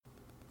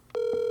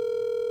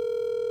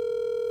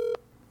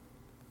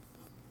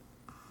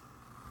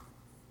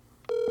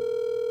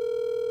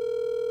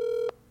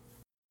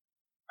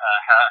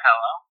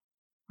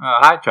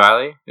Hi,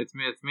 Charlie. It's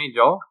me,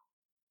 Joel.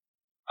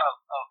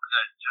 Oh,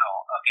 good,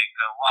 Joel. Okay,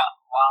 good.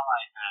 While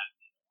I have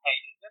you, hey,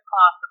 is it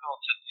possible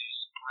to do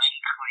spring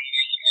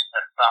cleaning in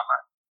the summer?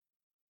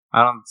 I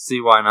don't see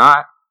why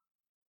not.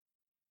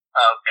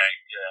 Okay,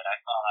 good. I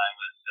thought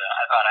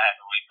I had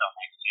to wait till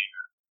next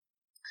year.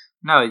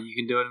 No, you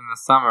can do it in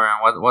the summer. And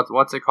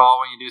what's it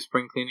called when you do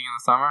spring cleaning in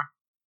the summer?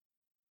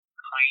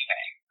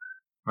 Cleaning.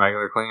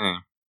 Regular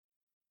cleaning.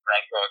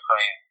 Regular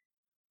cleaning.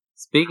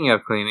 Speaking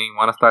of cleaning,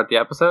 want to start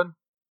the episode?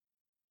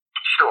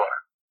 Sure.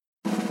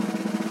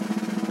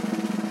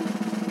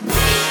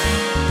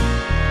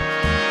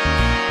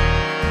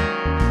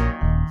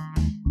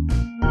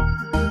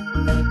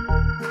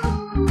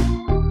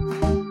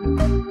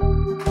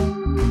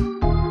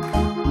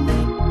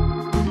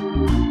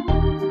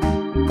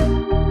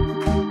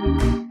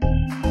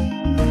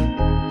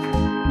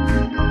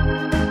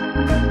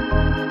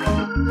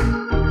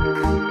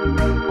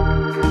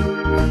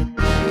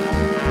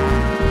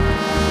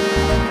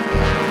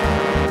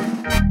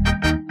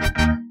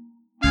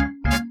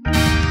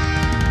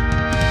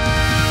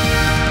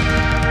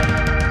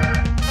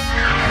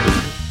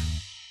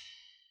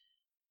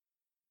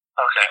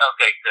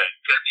 Okay, good.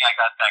 Good thing I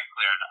got that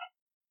cleared up.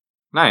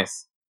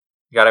 Nice.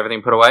 You got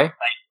everything put away?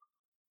 Thank you.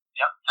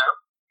 Yep, nope.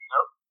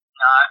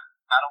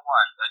 Not a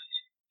one, but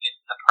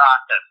it's the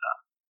process of.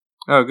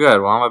 Oh, good.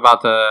 Well, I'm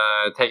about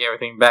to take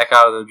everything back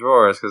out of the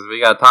drawers because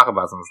we got to talk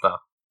about some stuff.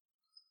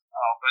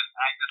 Oh, but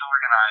I just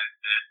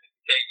organized it and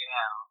take it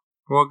out.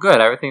 Well, good.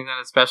 Everything's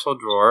in a special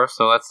drawer,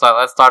 so let's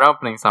start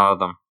opening some of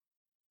them.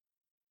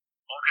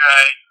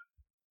 Okay.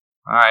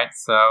 All right.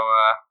 So,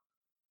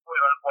 What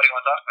do you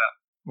want to talk about?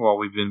 well,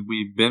 we've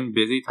been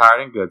busy, tired,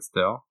 and good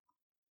still.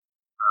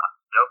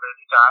 Still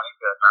busy, tired, and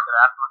good. Remember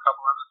that from a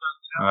couple episodes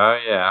ago? Oh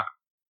yeah.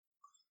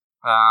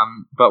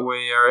 But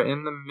we are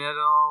in the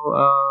middle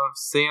of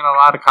seeing a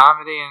lot of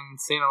comedy and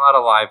seeing a lot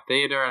of live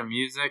theater and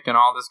music and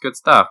all this good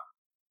stuff.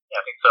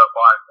 Yeah, I think so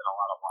far it's been a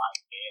lot of live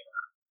theater.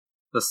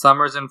 The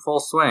summer's in full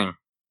swing,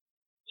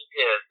 It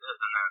is,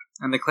 isn't it?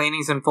 and the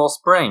cleaning's in full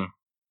spring.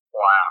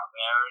 Wow,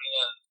 there it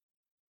is.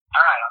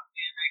 Alright, I'll see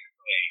you next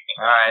week.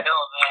 All right.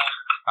 Until then,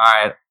 All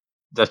right,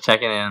 just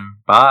checking in.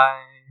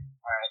 Bye.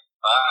 alright,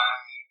 bye.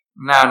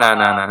 No.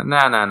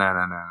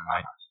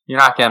 You're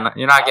not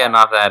getting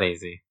off that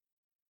easy.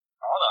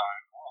 Hold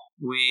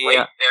on. We Wait,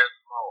 there's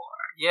more.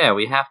 yeah,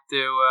 we have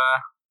to.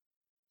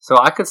 So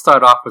I could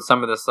start off with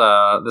some of this.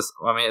 I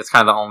mean, it's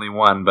kind of the only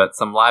one, but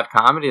some live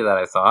comedy that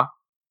I saw.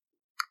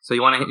 So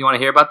you want to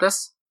hear about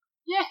this?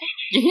 Yeah,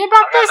 you hear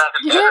about this?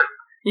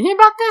 You hear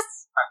about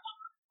this?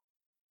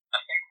 I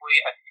think we.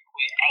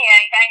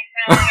 Hey, guys,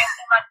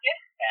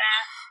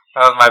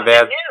 That was my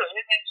bad.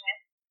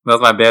 That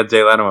was my bad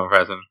Jay Leno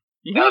impression.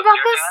 You hear about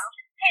this?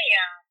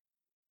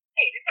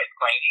 Hey, this is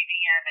Quady,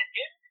 the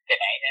news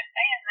today. They're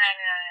saying that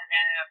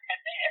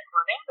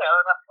Flamingo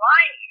are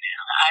flying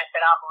now. I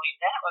said, I'll believe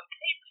that when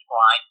pigs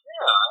fly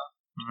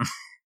too.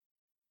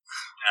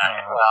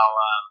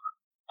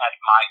 That's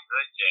my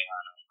good Jay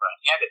Leno impression.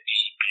 You had to be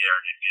here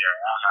to hear.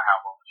 I don't know how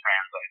well it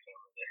translates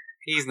over there.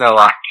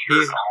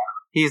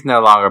 He's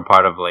no longer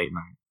part of Late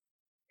Night.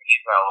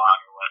 He's no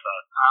longer with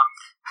us.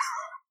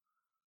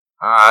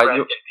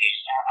 Rest in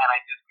peace. And I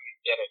just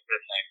didn't get a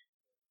good thing.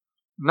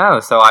 No,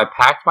 so I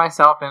packed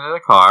myself into the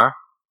car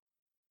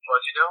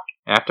What'd you do?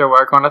 after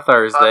work on a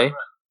Thursday,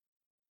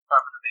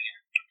 Start from the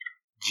beginning.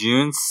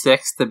 June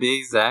 6th to be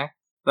exact.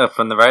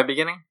 From the very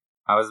beginning.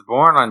 I was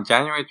born on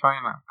January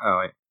 29th. Oh,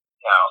 wait.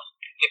 No,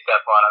 skip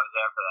that part. I was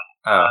there for that.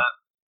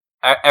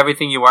 Oh.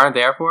 Everything you weren't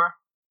there for?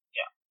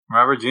 Yeah.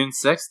 Remember June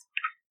 6th?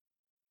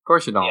 Of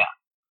course you don't. Yeah.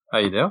 Oh,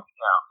 you do?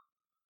 No,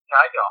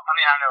 I don't. I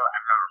mean, I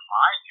remember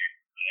my June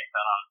 6th.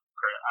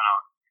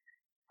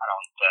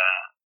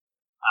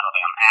 I don't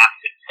think I'm apt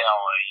to tell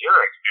your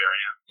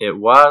experience. It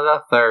was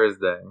a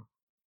Thursday.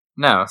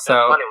 No, It's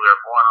so... funny, we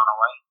were born on a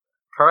Wednesday.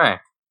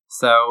 Correct.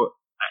 So,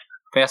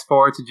 fast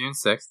forward to June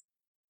 6th.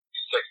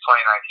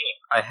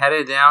 2019. I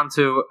headed down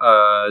to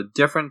a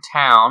different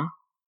town,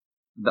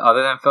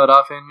 other than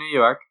Philadelphia and New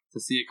York, to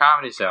see a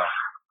comedy show.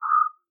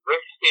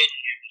 Princeton,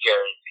 New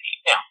Jersey.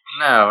 Yeah.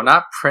 No,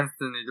 not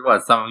Princeton.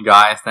 What, some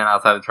guy standing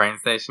outside the train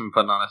station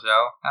putting on a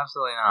show?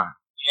 Absolutely not.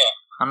 Yeah.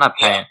 I'm not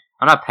paying.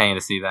 I'm not paying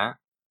to see that.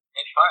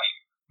 It's funny.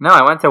 No,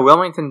 I went to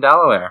Wilmington,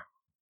 Delaware.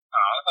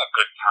 Oh, that's a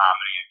good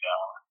comedy in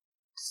Delaware.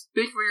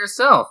 Speak for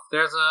yourself.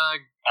 There's a...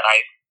 And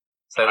I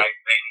sing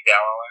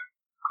Delaware.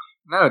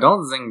 No,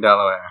 don't zing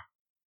Delaware.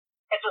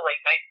 It's a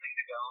late night thing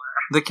to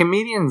Delaware. The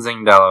comedians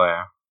zing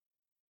Delaware.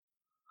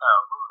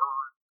 Oh,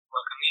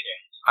 what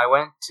comedians? I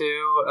went to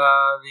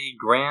the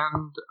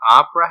Grand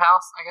Opera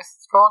House, I guess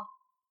it's called.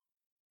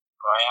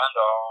 Grand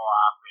Ole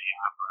Opry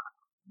Opera.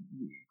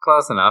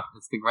 Close enough.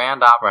 It's the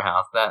Grand Opera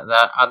House. That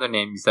other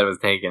name you said was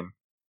taken.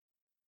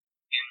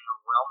 In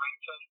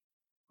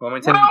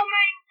Wilmington?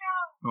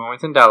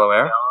 Wilmington,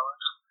 Delaware.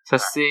 To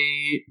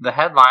see the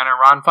headliner,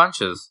 Ron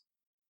Funches.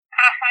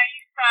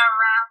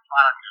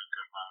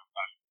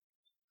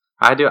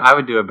 I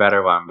would do a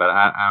better one, but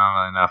I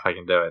don't really know if I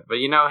can do it. But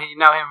you know him.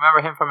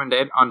 Remember him from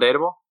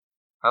Undateable?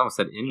 I almost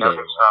said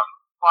Indateable.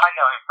 Well, I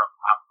know him from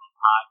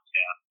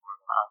podcasts more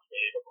than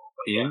Undateable.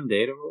 But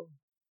Indateable?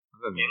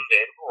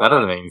 Indateable? That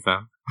doesn't make any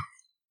sense.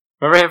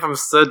 Remember him from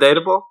So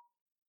Dateable?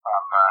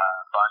 From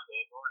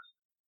Undateable?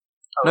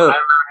 Oh, No. I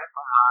remember him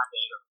from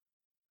Undateable.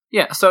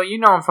 Yeah, so you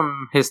know him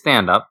from his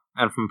stand-up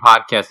and from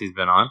podcasts he's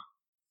been on.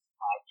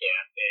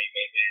 Yeah,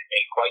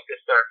 they quite the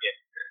circus.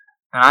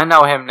 And I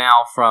know him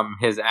now from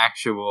his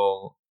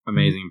actual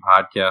amazing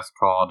podcast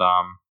called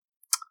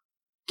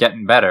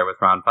Getting Better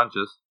with Ron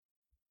Funches.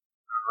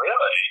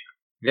 Really?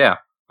 Yeah,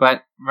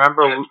 but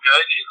remember... It's good?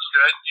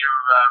 You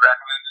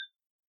recommend it?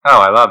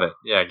 Oh, I love it.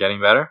 Yeah,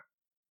 Getting Better?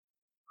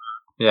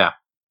 Yeah,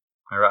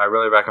 I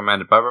really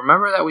recommend it. But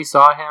remember that we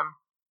saw him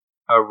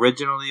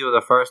originally,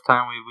 the first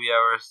time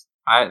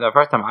the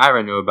first time I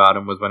ever knew about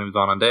him was when he was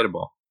on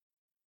Undateable.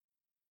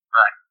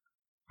 Right.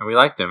 And we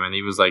liked him, and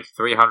he was like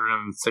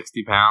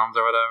 360 pounds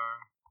or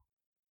whatever.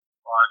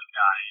 Large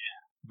guy, yeah.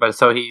 But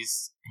so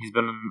he's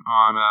been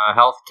on a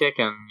health kick,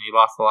 and he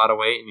lost a lot of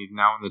weight, and he's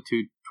now in the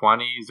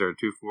 220s or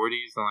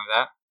 240s, something like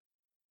that.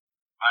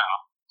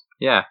 Wow.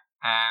 Yeah,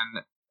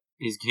 and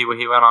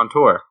he went on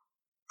tour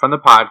from the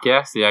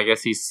podcast. Yeah, I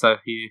guess he saw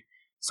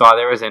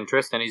there was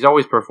interest, and he's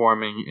always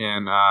performing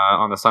in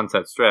on the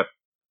Sunset Strip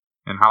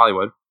in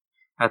Hollywood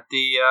at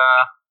the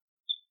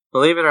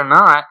believe it or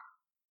not,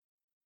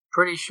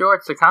 pretty sure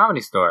it's the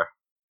Comedy Store.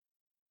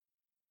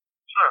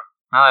 Sure.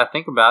 Now that I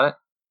think about it,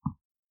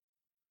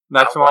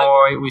 that's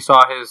where we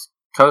saw his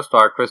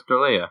co-star Chris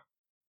D'Elia.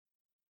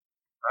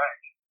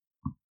 Right.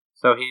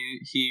 So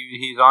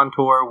he's on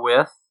tour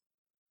with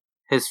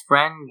his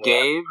friend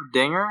Gabe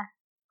Dinger.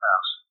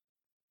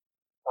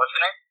 What's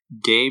his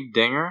name? Gabe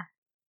Dinger.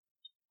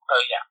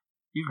 Oh yeah.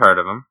 You've heard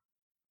of him.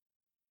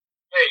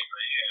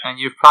 Vaguely, yeah. And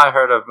you've probably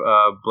heard of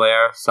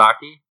Blair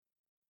Saki.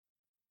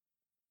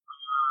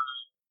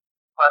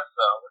 Less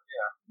so, but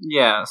yeah.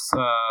 Yes.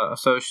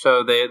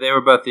 So they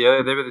were both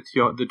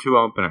the two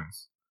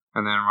openers,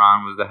 and then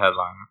Ron was the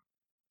headliner.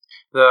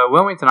 The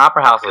Wilmington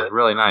Opera House is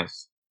really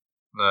nice.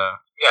 How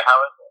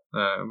is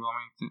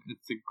it?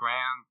 It's the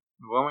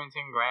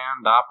Wilmington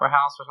Grand Opera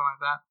House or something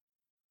like that.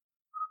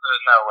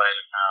 There's no way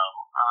to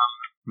know.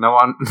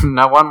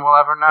 No one will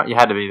ever know. You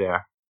had to be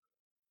there.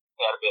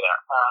 You had to be there.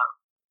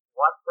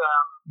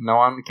 No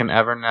one can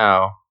ever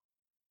know.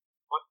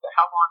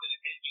 How long did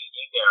it take you to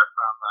get there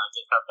from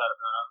just outside of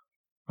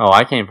Philadelphia? Oh,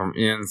 I came from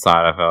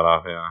inside of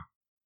Philadelphia.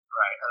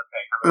 Right.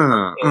 Okay.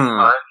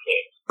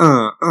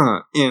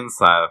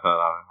 Inside of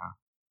Philadelphia.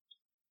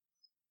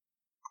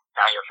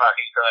 Now you're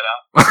fucking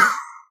Philadelphia.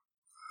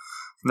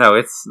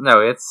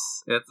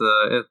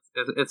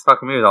 It's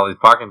fucking me with all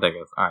these parking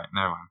tickets. All right,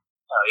 never mind.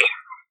 Oh yeah.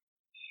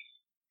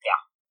 Yeah.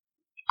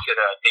 Should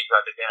take you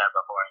out to dinner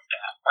before and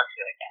something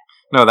like that.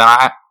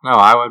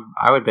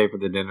 I would pay for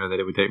the dinner that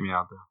it would take me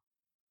out to.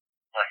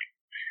 Right.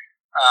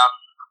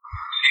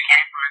 You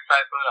came from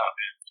inside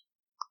Philadelphia.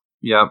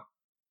 Yep.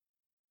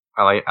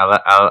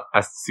 I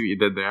see what you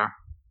did there.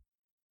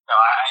 No,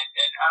 I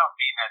don't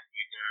mean that to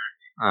be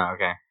dirty. Oh,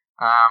 okay.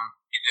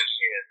 It just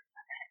is.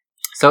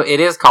 So it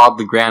is called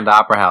the Grand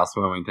Opera House,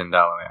 Wilmington,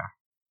 Delaware.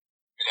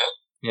 It is?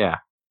 Yeah.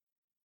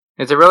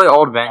 It's a really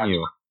old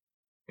venue.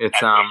 It's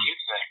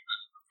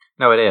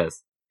No, it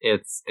is.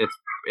 It's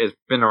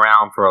been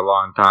around for a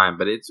long time,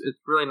 but it's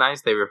really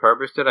nice. They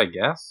refurbished it, I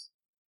guess.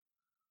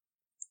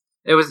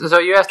 It was so.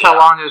 You asked how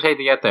long did it take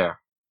to get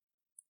there?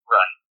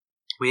 Right.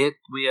 We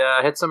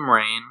hit some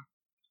rain,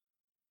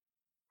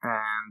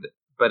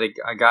 but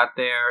I got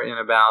there in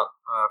about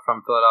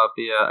from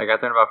Philadelphia. I got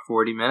there in about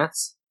 40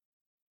 minutes.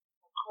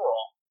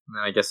 Cool. And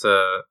then I guess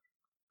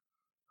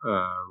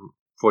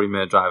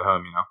 40-minute drive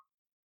home. You know.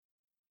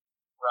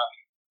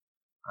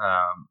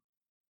 Right.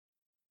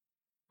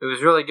 It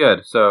was really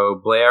good. So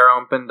Blair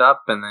opened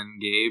up, and then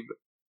Gabe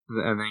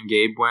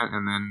went,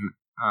 and then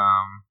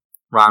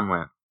Ron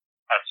went.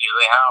 That's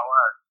usually how it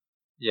works.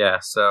 Yeah,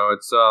 so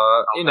it's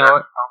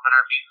Opener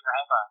beats the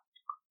headline.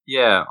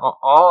 Yeah,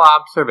 all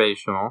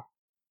observational.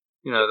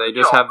 You know, they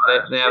just have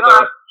they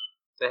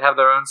have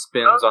their own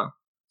spins on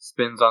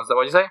stuff.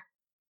 What'd you say?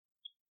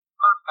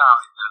 Most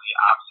comedies are the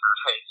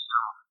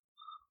observational.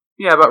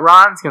 Yeah, but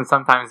Ron's can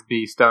sometimes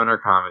be stoner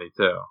comedy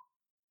too.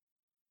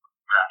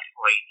 Right.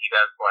 Wait, he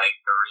does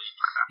like the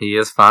reefer. He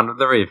is fond of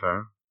the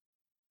reefer.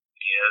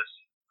 He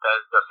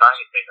does the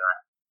funny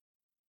cigarette.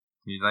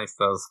 He likes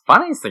those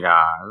funny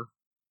cigars.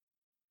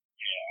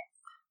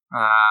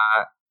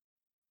 Yeah.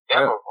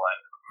 Devil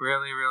Blade.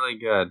 Really, really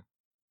good.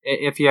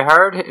 If you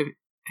heard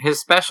his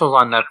specials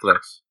on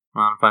Netflix,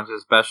 Ron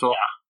Funches' special,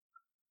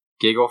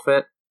 Giggle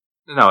Fit.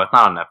 No, it's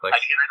not on Netflix.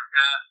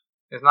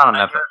 It's not on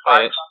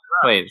Netflix.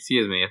 Wait,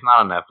 excuse me. It's not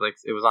on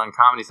Netflix. It was on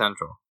Comedy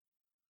Central.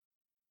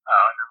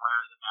 Oh, and then where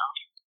is it now?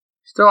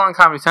 Still on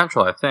Comedy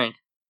Central, I think.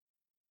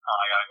 Oh,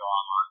 I gotta go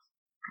online.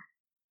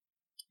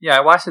 Yeah,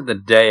 I watched it the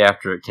day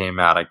after it came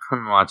out. I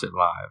couldn't watch it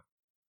live.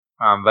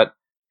 But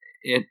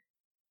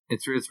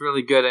it's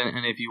really good,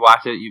 and if you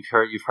watch it, you've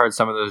heard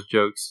some of those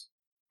jokes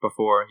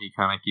before. You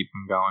kind of keep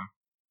them going.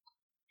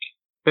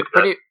 But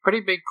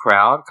pretty big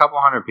crowd, a couple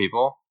hundred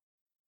people,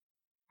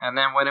 And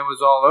then when it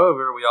was all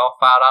over, we all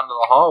filed onto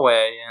the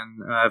hallway,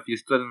 and if you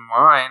stood in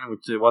line,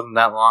 which it wasn't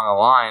that long a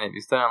line, if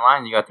you stood in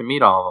line, you got to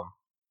meet all of them.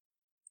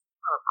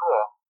 Oh,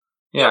 cool.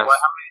 Yeah. How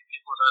many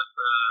people does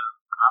the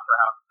Opera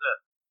House sit?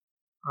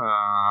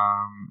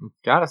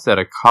 It's gotta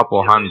sit a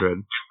couple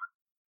hundred.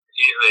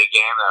 It's usually a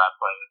game that I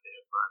play with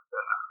you, but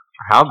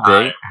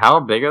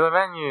How big are the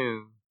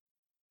venues?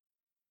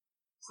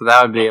 So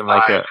that would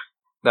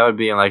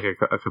be a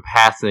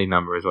capacity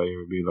number is what you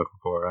would be looking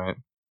for, right?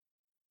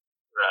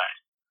 Right.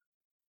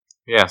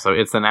 Yeah, so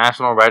it's the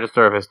National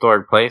Register of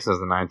Historic Places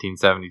in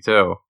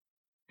 1972.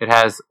 It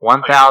has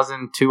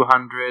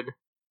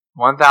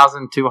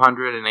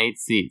 1,208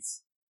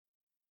 seats.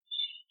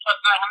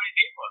 That's not how many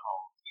people it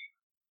holds.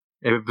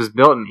 It was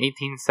built in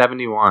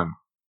 1871.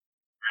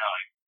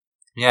 Really?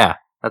 Yeah,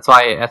 that's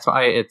why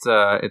it's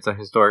a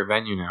historic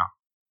venue now.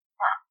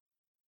 Huh.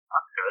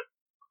 That's good.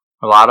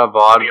 A lot of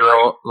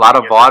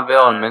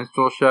vaudeville and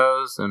minstrel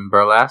shows and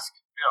burlesque.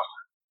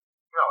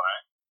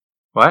 Really?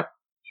 What?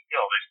 They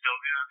still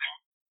do that now?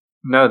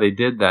 No, they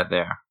did that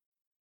there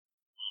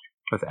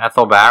with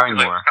Ethel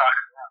Barrymore.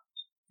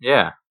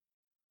 Yeah.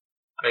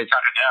 They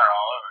tuck it there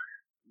all over.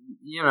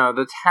 You know,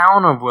 the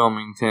town of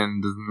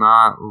Wilmington does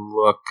not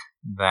look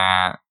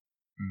that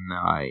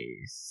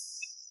nice.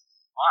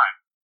 Why?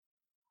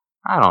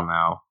 I don't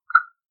know.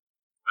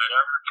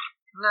 Whatever.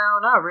 No,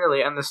 not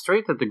really. And the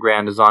street that the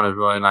Grand is on is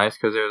really nice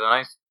because there's a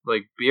nice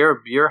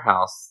beer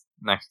house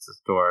next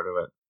door to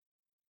it.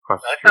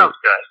 Across the street. Sounds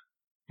good.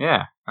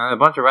 Yeah, and a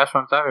bunch of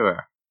restaurants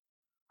everywhere.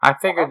 I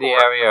figured the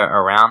area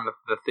around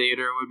the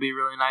theater would be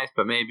really nice,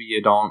 but maybe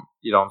you don't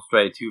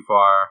stray too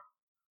far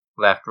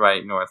left,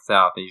 right, north,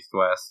 south, east,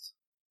 west.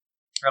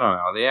 I don't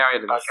know. The area.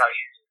 Like how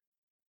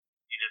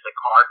you did the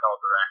cardinal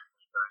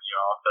directions, and you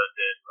also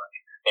did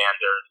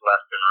standards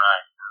left and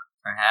right.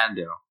 I had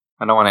to.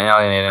 I don't want to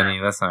alienate any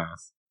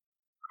listeners.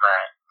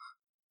 Right.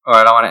 Or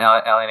I don't want to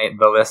alienate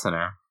the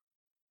listener.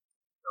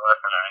 The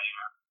listener,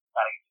 yeah.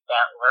 Gotta keep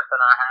that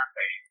listener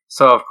happy.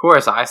 So of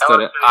course I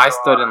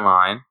stood in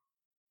line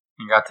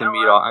and got to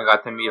meet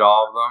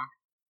all of them,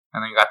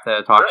 and then got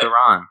to talk to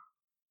Ron.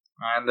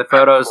 And the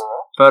photos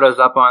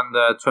up on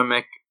the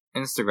Twimic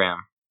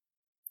Instagram,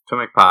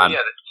 Twimic Pod.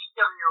 Yeah, the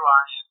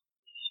TWINC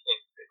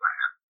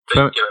Instagram.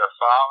 Please give it a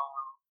follow.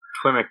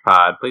 Twimic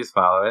Pod, please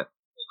follow it.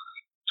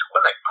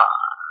 Twimic Pod.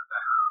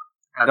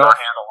 And our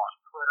handle on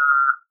Twitter.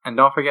 And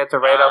don't forget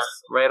to rate us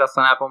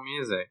on Apple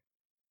Music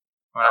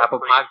or Apple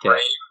Podcasts.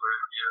 Rate,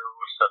 review,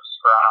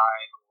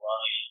 subscribe,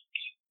 like.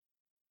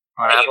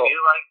 If you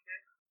liked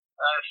it,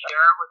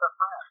 share it with a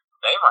friend.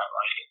 They might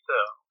like it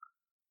too.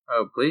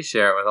 Oh, please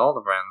share it with all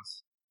the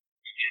friends.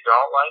 If you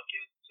don't like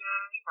it,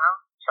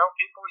 tell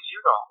people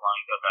you don't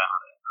like about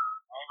it.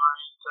 They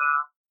might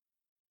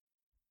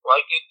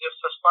like it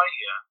just to spite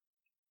you.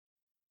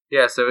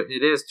 Yeah, so it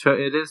is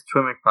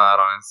Twimic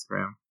Pod on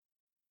Instagram.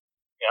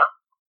 Yeah.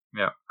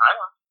 Yeah. I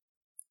know.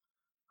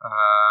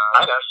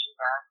 I know you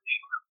have.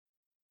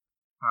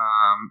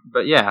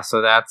 But yeah,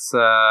 so that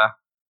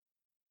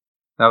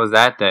was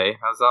that day.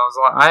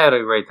 I had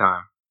a great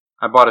time.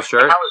 I bought a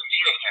shirt. How was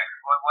meeting her?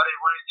 What did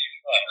you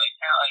say?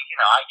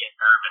 I get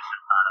nervous in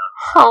front of.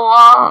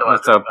 Hello.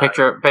 So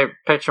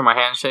picture my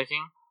hand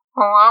shaking.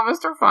 Hello,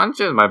 Mr.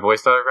 Funches. My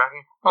voice started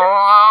cracking.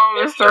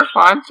 Hello, Mr.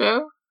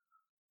 Funches.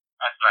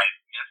 That's right,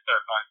 Mr.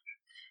 Funches.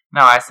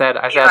 No, I said.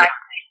 Please call me.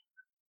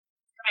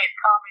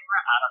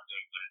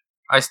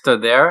 I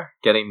stood there,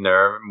 getting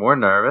more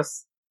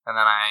nervous, and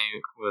then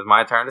it was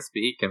my turn to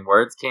speak, and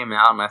words came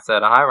out, and I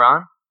said, "Hi,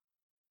 Ron."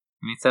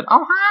 And he said,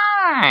 "Oh,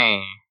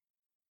 hi."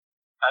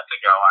 That's a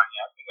go on,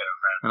 yeah. That's a good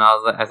impression. And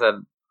I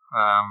said,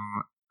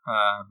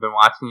 been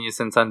watching you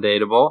since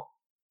Undateable.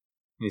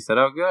 And he said,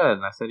 "Oh, good."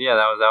 And I said, "Yeah,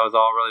 that was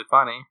all really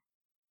funny."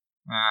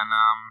 And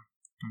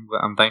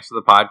I'm thanks for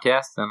the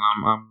podcast, and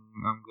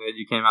I'm glad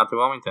you came out to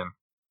Wilmington.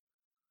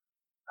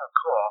 Oh,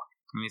 cool.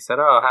 And he said,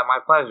 "Oh, my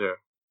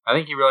pleasure." I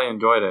think he really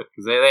enjoyed it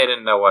because they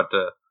didn't know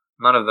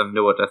none of them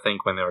knew what to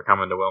think when they were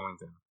coming to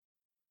Wilmington.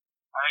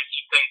 I think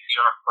he thinks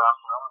you're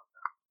from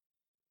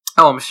Wilmington.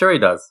 Oh, I'm sure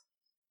he does.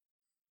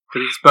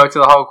 Because he spoke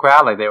to the whole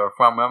crowd like they were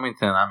from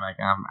Wilmington. I'm like,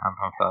 I'm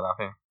from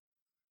Philadelphia.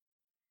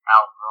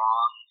 How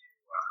wrong you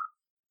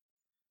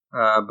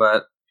are.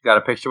 But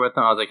got a picture with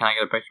him. I was like, "Can I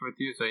get a picture with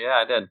you?" So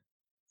yeah, I did.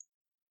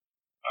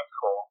 That's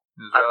cool.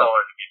 That's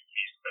always a good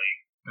piece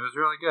thing. It was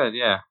really good,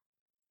 yeah.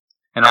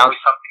 And now something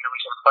that we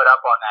can put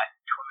up on that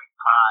Twimic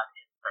Pod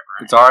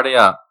Instagram. It's already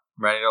up,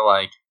 ready to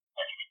like.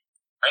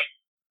 Right.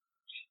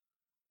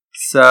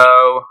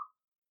 So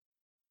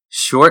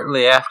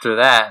shortly after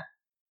that,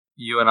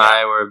 you and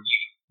I were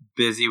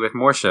busy with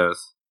more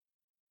shows.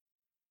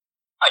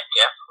 I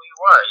guess we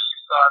were. You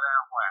saw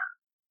that when?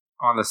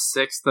 On the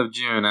 6th of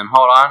June. And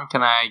hold on,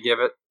 can I give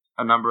it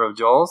a number of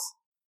Joels?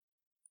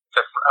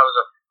 That was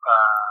a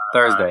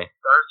Thursday.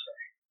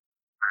 Thursday.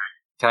 Right.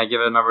 Can I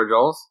give it a number of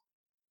Joels?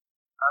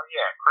 Oh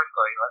yeah,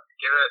 quickly. Let's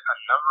give it a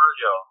number of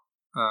Joels.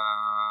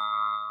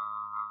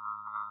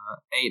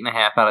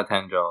 8.5 out of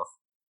 10 Joels. 8.5,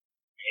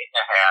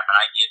 and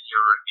I give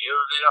your review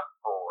of it a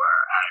 4.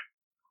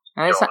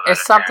 And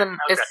it's something. Okay.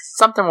 It's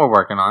something we're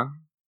working on.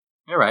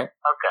 You're right.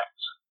 Okay.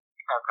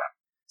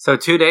 So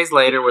 2 days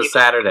later was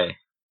Saturday.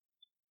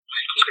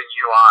 Just keeping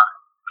you on.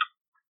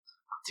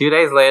 2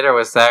 days later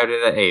was Saturday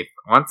the 8th.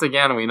 Once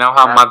again, we know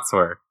how months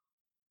work.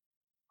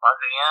 Once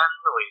again,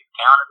 we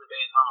counted the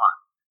days of a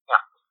month.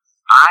 Yeah.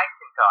 I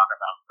can talk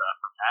about stuff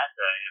from that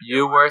day.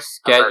 You were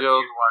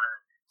scheduled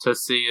to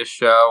see a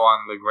show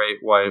on the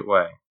Great White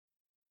Way.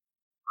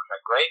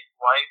 The Great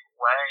White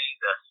Way,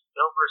 the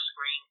silver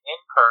screen in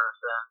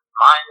person,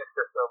 minus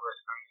the silver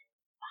screen.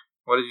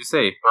 What did you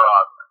see?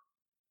 Broadway.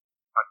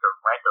 Like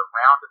the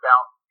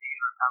Roundabout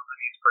Theater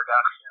Company's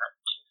production at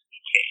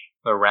Kinsey Cave.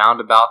 The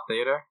Roundabout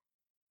Theater?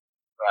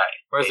 Right.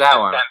 Where's that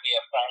one?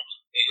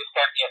 They just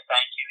sent me a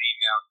thank you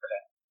email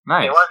today.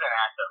 Nice. It wasn't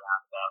at the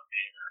Roundabout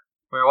Theater.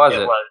 Where was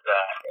it? It was,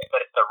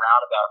 but it's the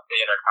Roundabout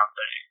Theater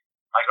Company.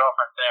 My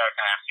girlfriend Sarah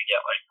can actually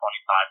get like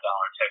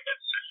 $25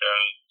 tickets to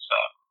shows. So.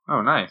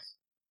 Oh, nice.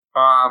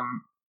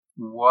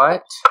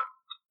 What?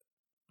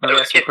 It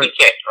was Kinsey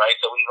Cave, right?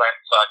 So we went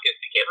and saw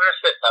Kinsey Cave. We were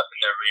sitting up in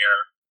the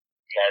rear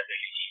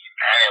mezzanine,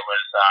 and it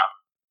was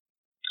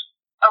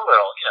a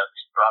little,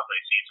 these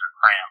Broadway seats are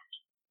cramped.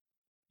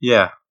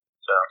 Yeah.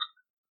 So,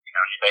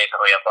 you're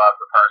basically above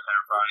the person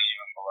in front of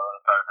you and below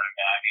the person in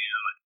back of you.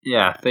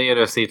 Yeah,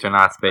 theater seats are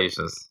not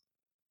spacious.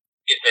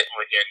 You're sitting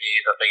with your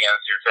knees up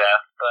against your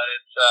chest, but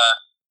it's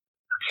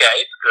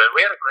good.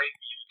 We had a great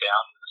view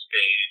down to the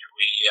stage.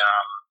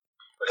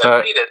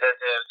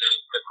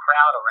 The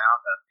crowd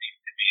around us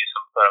seemed to be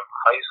some sort of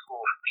high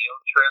school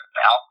field trip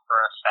out for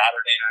a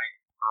Saturday night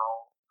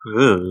stroll.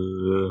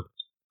 Ooh.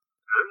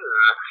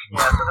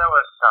 Yeah, so there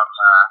was some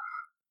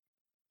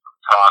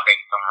talking,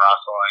 some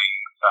rustling,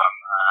 some...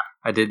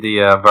 I did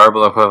the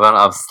verbal equivalent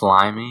of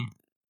slimy.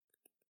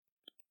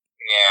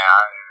 Yeah,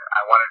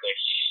 I wanted to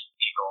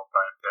giggle,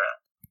 but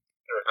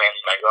it was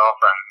mainly my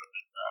girlfriend who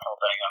was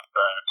opening up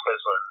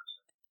Twizzlers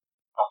and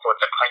all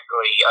sorts of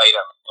crinkly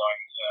items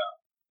during the show.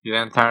 You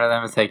didn't turn to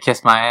them and say,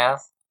 kiss my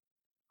ass?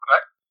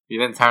 What?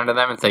 You didn't turn to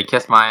them and say,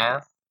 kiss my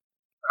ass?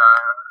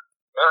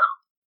 No.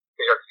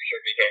 Because it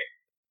should be gay.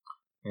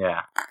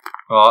 Yeah.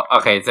 Well,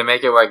 okay, to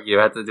make it work, you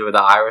had to do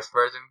the Irish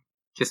version.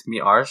 Kiss me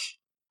arse.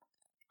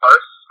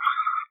 Arse?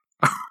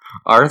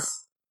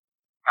 Arse?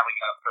 And we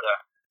gotta put a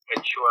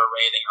mature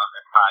rating on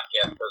this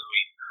podcast because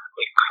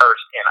we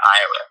cursed in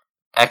Irish.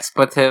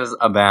 Expletives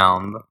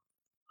abound.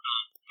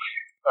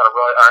 Gotta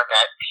really earn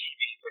that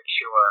TV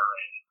mature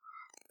rating.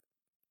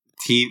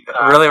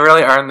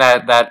 Really earn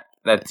that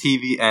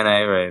TV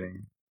NA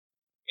rating.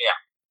 Yeah.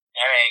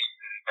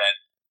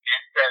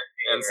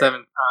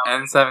 N17.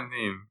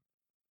 N17.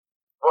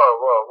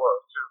 Whoa.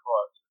 Too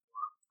close.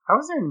 How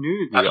is there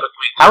nudity?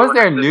 How is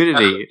there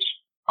nudity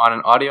on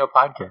an audio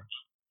podcast?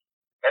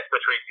 That's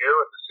between you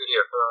and the city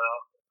of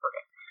Philadelphia.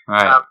 Okay.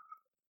 Alright.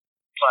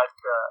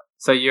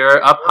 So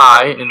you're up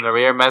high in the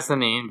rear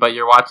mezzanine, but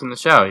you're watching the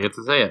show. You get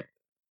to see it.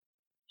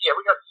 Yeah,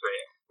 we got to see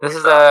it. This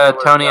is a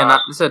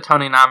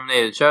Tony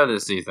nominated show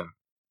this season.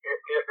 It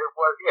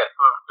was,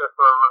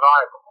 for a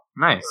revival.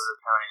 Nice. It was a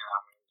Tony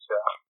nominated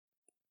show.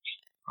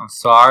 I'm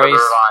sorry.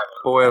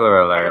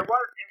 Spoiler alert. And it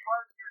was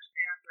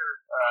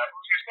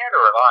your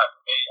standard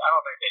revival. I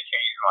don't think they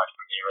changed much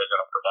from the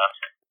original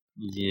production.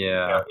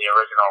 Yeah. The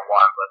original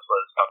one was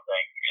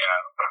something,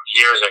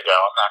 years ago.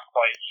 I'm not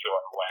quite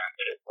sure when,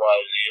 but it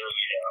was years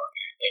ago.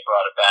 They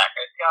brought it back.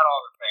 It's got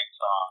all the same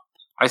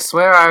songs. I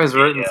swear I was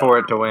rooting for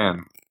it to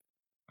win.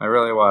 I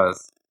really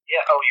was.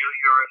 Yeah, you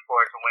were rooting for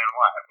it to win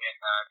what? Win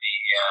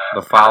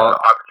the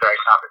arbitrary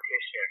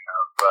competition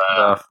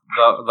of...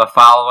 the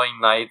following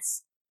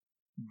night's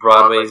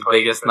Broadway's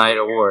Biggest Night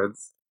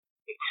Awards.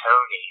 The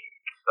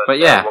Tonys. But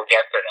yeah. We'll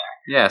get to that.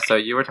 Yeah, so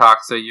you were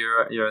talking, so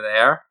you're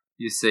there,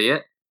 you see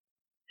it.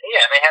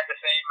 Yeah, they had the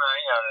same,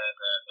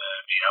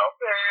 the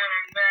open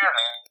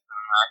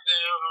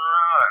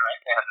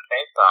they had the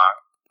same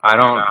song.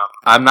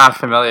 I'm not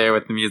familiar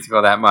with the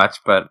musical that much,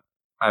 but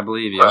I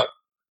believe you. Right.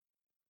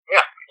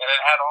 Yeah, and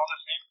it had all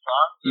the same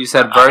songs.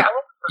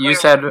 You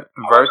said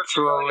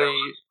virtually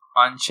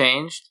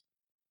unchanged?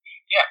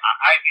 Yeah,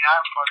 I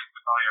wasn't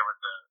familiar with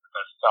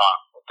the song,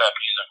 with the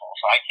musical,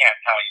 so I can't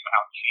tell you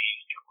how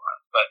changed it was,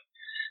 but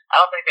I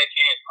don't think they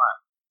changed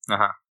much.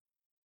 Uh-huh.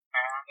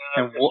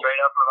 And it was a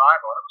straight up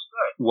revival. It was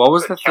good. What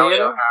was the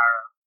theater?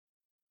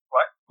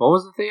 What? What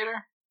was the theater?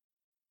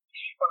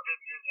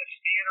 The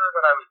theater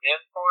that I was in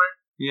for it.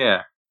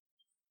 Yeah.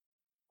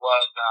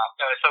 Was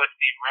so it's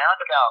the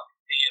Roundabout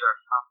Theater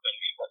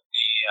Company, but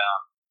the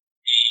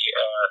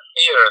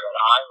theater that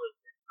I was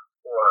in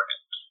before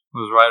it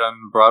was right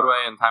on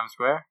Broadway in Times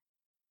Square.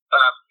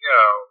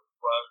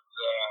 Was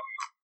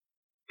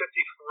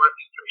 54th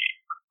Street.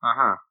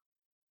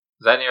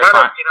 Is that near? I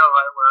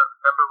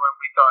remember when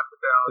we talked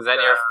about. Is that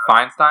near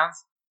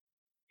Feinstein's?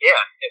 Yeah,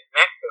 it's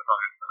next to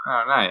Feinstein's.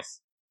 Oh,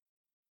 nice.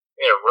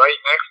 Yeah, right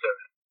next to it.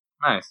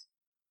 Nice.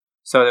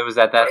 So it was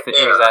at that.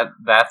 It was at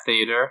that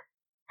theater,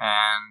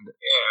 and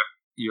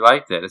you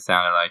liked it. It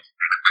sounded like.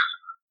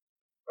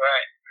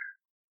 Right.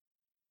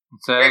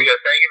 So. There you go.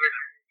 Thank you for.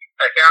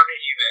 I found the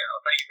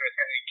email. Thank you for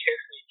sending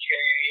Kiss Me J.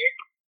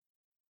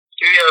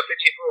 Studio 54.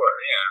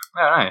 Yeah.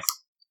 Oh, nice.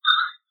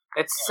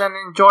 It's an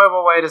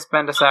enjoyable way to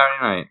spend a Saturday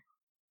night.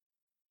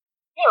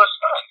 Yeah, it was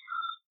fun.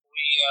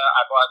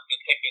 I bought the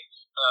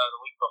tickets the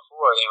week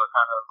before. They were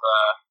kind of,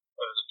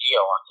 there was a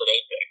deal on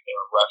today's pick. They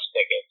were rush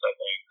tickets, I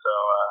think. So,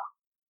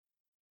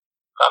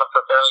 got them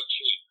for fairly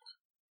cheap.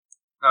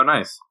 Oh,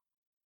 nice.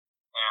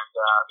 And,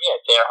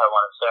 Sarah had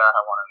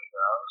wanted to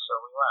go, so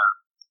we went.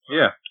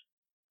 Yeah.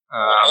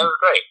 It was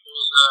great. It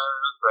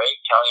was great.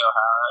 Kelly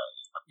O'Hara.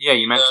 Yeah,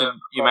 you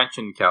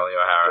mentioned Kelly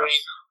O'Hara.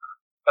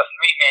 The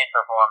three main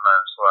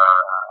performers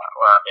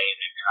were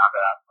amazing out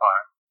of that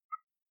part.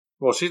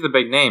 Well, she's the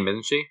big name,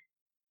 isn't she?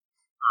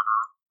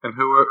 Mm-hmm. And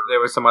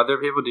there were some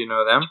other people. Do you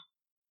know them?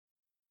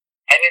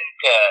 I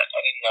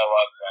didn't know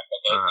of them,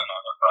 but those the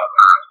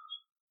performers.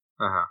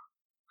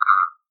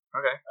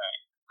 Okay.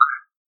 Right.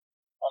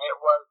 And it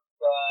was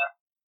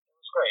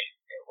great.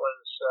 It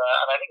was,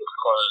 and I think it's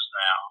closed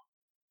now.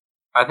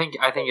 I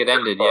think it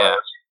ended.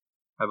 Yeah,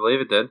 I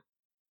believe it did.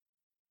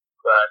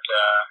 But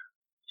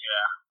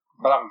yeah.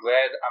 But I'm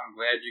glad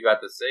you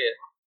got to see it.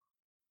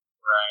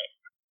 Right.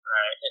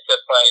 It's a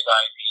play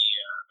by the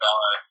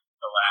Bella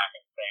Spilak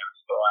and Sam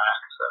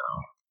Spilak. So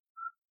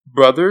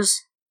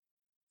brothers,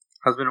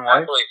 husband and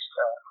wife. I believe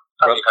so.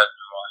 Husband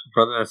and wife.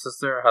 Brother and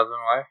sister, husband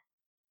and wife.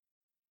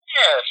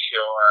 Yeah,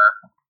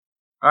 sure.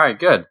 All right,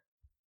 good.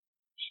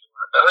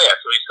 So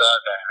so we saw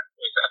that.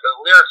 The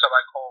lyrics are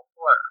by Cole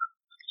Porter.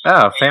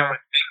 Oh,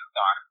 famous.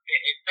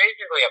 It's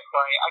basically a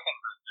play. I can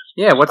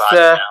just what's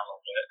the?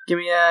 Give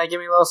me a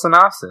little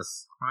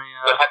synopsis.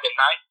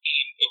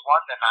 It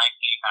won the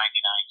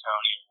 1999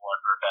 Tony Award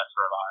for Best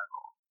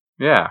Revival.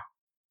 Yeah.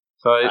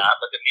 So.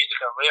 But the music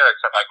and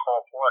lyrics are by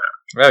Cole Porter.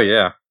 Oh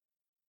yeah.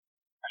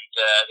 And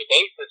the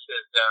basis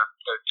is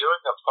they're doing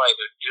a play.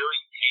 They're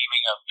doing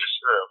Taming of the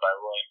Shrew by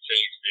William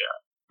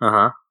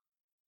Shakespeare.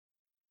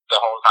 The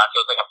whole time,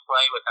 so it's like a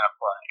play within a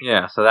play.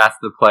 Yeah, so that's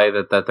the play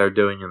that they're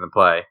doing in the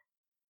play.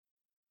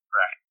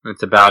 Right.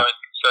 It's about.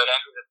 So it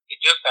ended.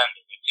 It just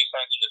ended. It just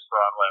ended its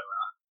Broadway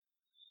run.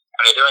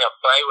 And they're doing a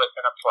play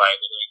within a play.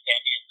 They're doing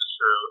Taming of the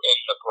Shrew in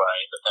the play,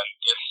 but then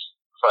this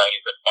play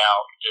is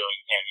about doing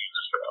Taming of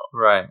the Shrew.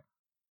 Right.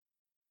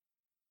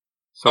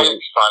 So and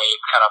it's funny.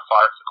 It's kind of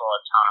farcical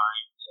at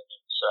times, and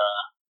it's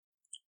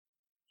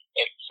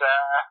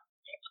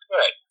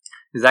good.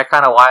 Is that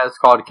kind of why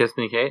it's called Kiss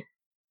Me Kate?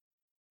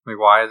 Like,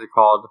 why is it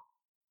called?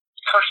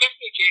 Kiss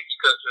Me Kate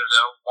because there's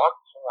a one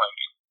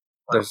point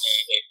they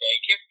say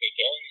Kiss Me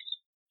Kate.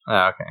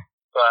 Oh, okay.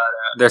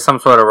 But there's some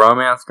sort of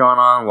romance going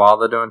on while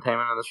they're doing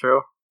Taming of the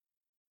Shrew?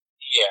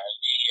 Yeah,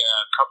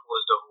 the couple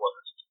is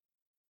divorced.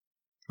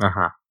 But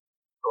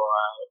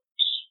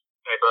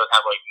they both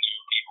have like new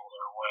people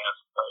they're with,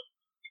 but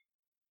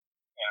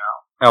you know.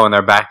 Oh, and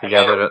they're back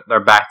together.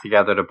 They're back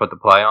together to put the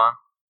play on.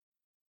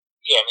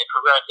 Yeah, and they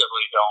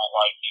progressively don't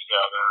like each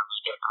other.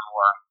 They get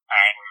more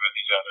angry with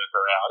each other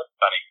throughout. It's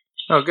funny.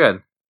 Oh, good.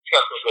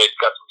 It's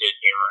got some good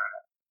humor in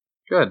it.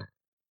 Good.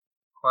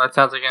 Well, that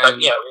sounds like we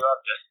loved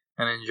it.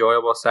 An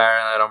enjoyable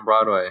Saturday night on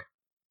Broadway. It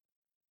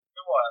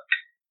was.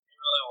 It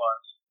really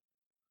was.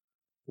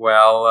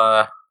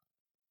 Well,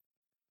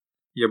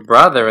 your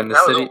brother in the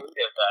that city. Was what we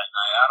did that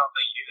night. I don't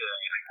think you did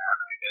anything that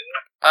night, did you?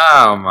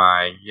 Oh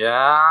my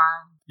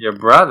God! Your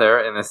brother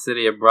in the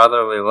city of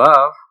brotherly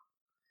love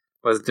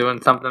was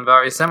doing something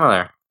very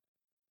similar.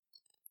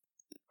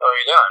 What are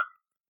you doing?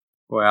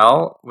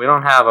 Well, we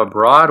don't have a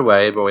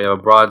Broadway, but we have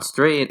a Broad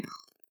Street.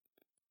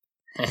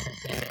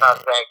 It's not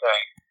the same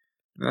thing.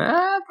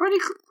 Pretty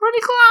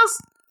close.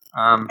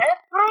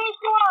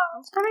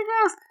 It's pretty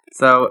close.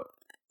 So,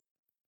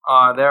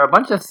 there are a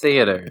bunch of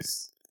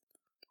theaters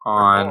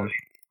on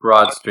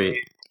Broad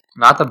Street.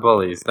 Not the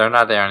Bullies. They're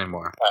not there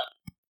anymore.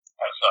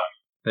 Sorry.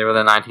 They were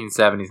the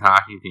 1970s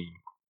hockey team.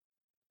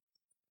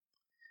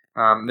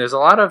 There's a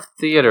lot of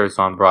theaters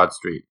on Broad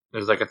Street.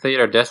 There's like a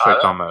theater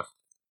district almost.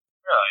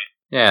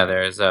 Really? Yeah,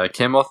 there's a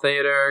Kimmel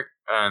Theater,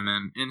 and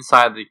then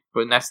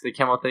next to the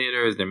Kimmel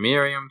Theater is the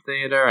Miriam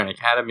Theater and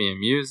Academy of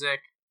Music.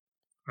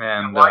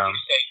 And why did you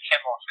say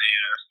Kimmel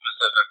Theater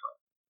specifically?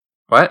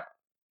 What?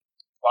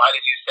 Why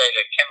did you say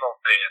the Kimmel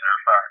Theater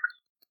first?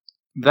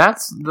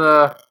 That's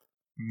the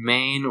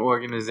main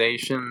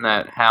organization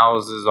that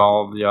houses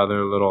all the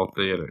other little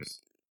theaters.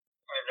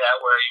 Is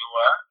that where you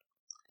were?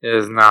 It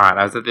is not.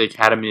 I was at the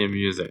Academy of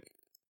Music.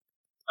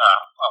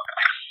 Oh,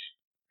 okay.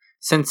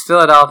 Since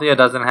Philadelphia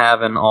doesn't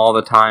have an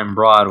all-the-time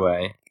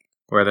Broadway,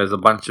 where there's a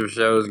bunch of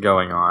shows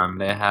going on,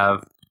 they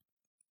have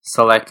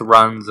select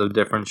runs of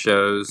different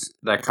shows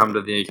that come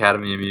to the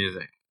Academy of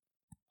Music.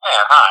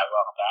 Yeah, hi,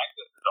 welcome back.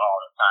 This is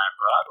all-the-time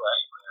Broadway.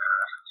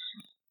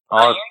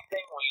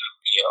 Anything we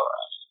feel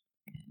like.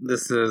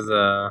 This is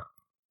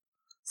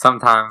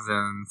sometimes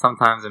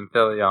in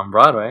Philly on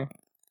Broadway.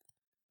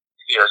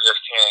 If you're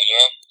just tuning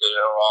in to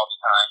all the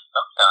time,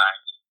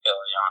 sometimes in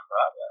Philly on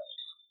Broadway.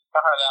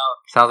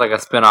 Sounds like a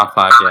spin-off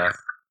podcast.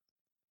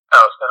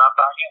 Oh, spin-off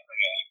podcast?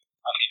 Okay.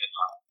 I'll keep it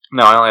on.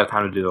 No, I only have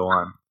time to do the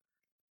one.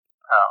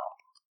 Oh.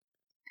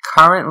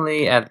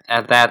 Currently, at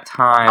that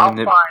time... I'll find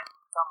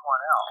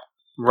someone else.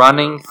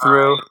 Running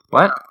through...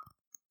 What?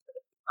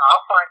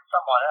 I'll find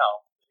someone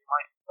else. You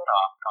might spin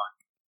off time.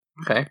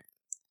 Okay.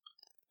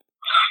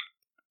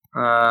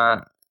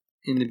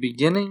 in the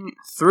beginning,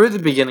 through the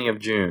beginning of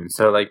June.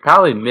 So, like,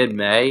 probably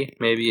mid-May,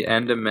 maybe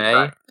end of May,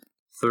 Right.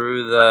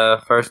 through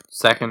the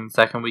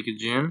second week of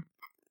June.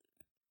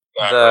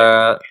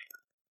 Exactly.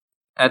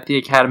 At the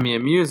Academy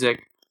of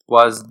Music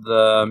was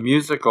the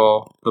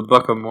musical The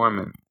Book of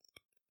Mormon.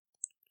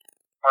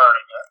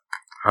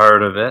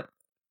 Heard of it.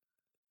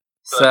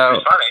 So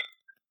it's funny.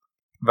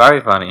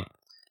 very funny.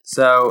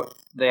 So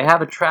they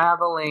have a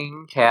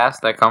traveling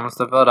cast that comes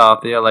to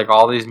Philadelphia, like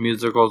all these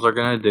musicals are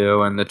going to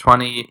do, and the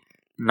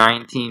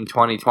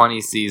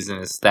 2019-2020 season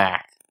is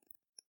stacked.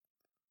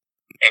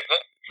 Is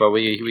it? But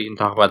we can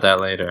talk about that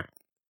later.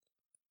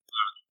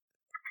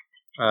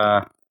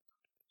 I'll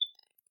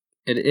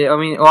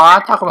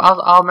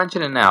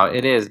mention it now.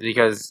 It is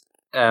because,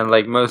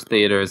 like most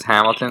theaters,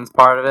 Hamilton's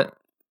part of it.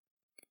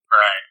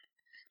 Right.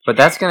 But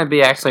that's going to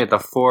be actually at the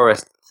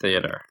Forest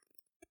Theater.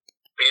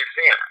 But you've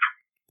seen it.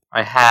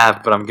 I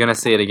have, but I'm going to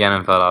see it again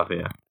in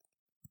Philadelphia.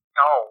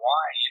 Oh,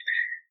 why?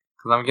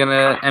 Because I'm going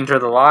to enter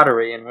the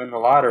lottery and win the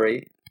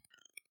lottery.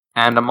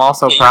 And I'm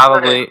also Yeah,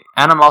 probably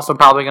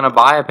going to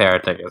buy a pair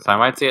of tickets. I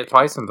might see it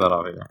twice in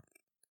Philadelphia. Oh my gosh.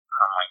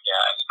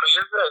 But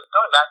you're good.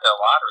 Going back to the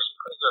lottery, you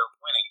could go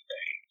winning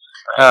things.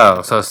 Right?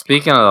 Oh, so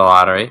speaking of the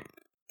lottery,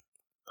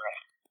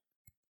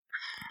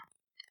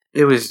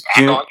 it was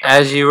June,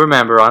 as you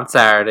remember, on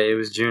Saturday, it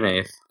was June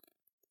 8th.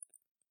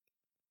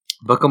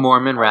 Book of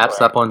Mormon wraps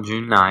up on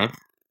June 9th.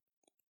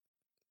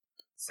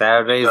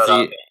 Saturday's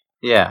the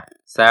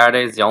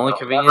only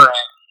convenient...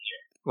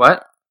 What?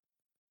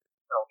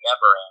 It'll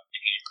never end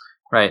here.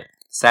 Right.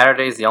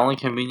 Saturday's the only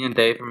convenient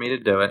day for me to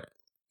do it.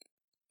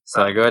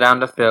 So I go down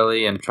to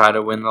Philly and try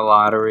to win the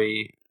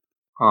lottery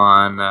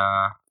on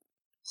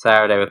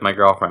Saturday with my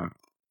girlfriend.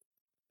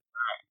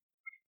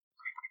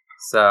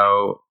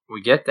 So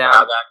we get down...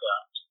 How'd that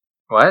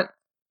go? What?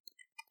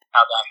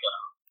 How'd that go?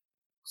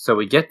 So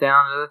we get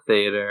down to the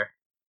theater.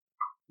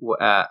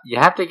 You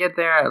have to get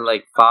there at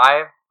like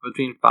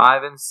between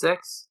 5 and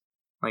 6,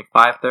 like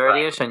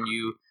 5:30ish, and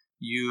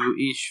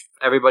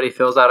everybody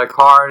fills out a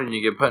card, and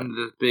you get put into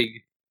this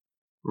big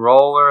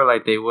roller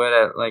like they would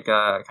at like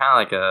a kind of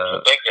like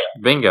a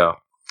bingo. Right.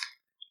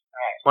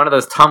 One of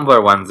those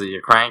tumbler ones that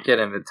you crank it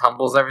and it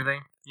tumbles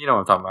everything. You know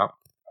what I'm talking about?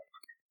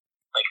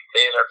 Like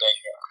theater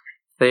bingo.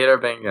 Theater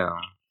bingo.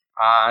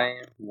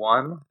 I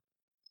won.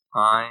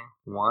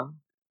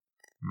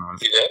 No.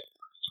 You did?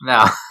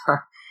 No.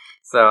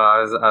 So I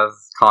was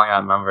calling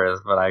out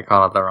numbers, but I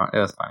called it the wrong. It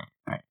was funny.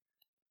 All right.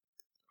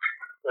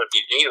 It would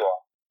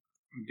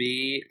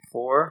be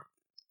B4.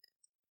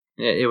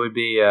 Yeah, it would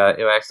be.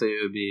 It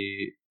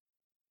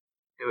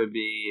would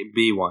be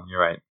B1. You're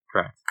right.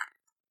 Correct.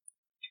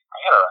 I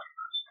got it right.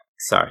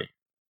 Sorry,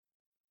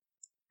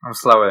 I'm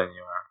slower than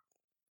you are.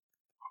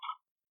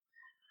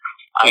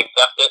 I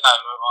accept it. I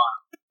move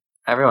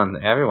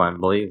on. Everyone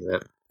believes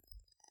it.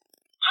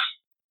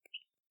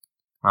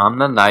 I'm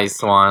the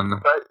nice one. But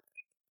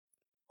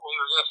we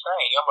were just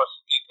saying,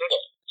 you did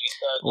it. You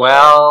said.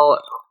 Well,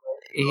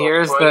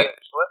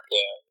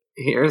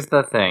 here's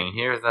the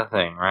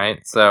thing,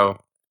 right? So,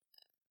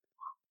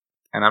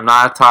 and I'm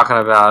not talking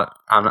about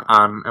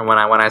and when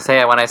I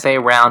say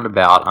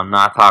roundabout, I'm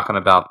not talking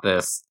about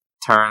this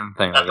turn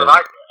thing. That's what I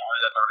did. I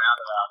was at the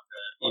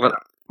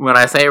roundabout. When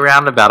I say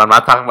roundabout, I'm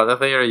not talking about the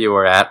theater you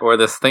were at or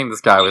this thing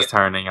this guy was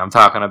turning. I'm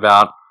talking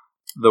about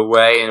the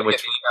way in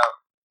which,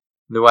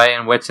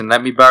 and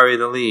let me bury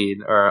the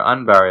lead or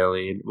unbury the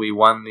lead. We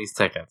won these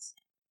tickets.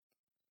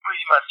 Well,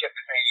 you must get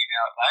the same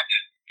email as I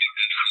did.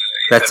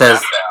 That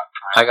says,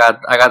 I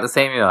got the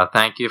same email.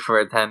 Thank you for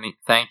attending.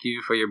 Thank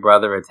you for your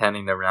brother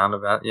attending the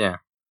roundabout. Yeah.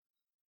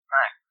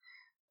 Right.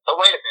 But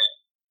wait a minute.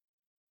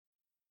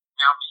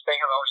 Now I'm just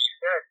thinking about what you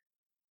said.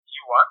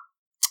 You won?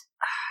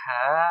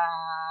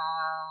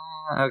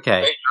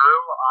 Okay. They drew.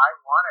 I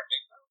won it.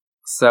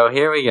 So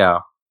here we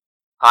go.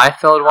 I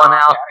filled one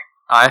out.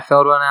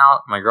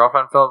 My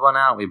girlfriend filled one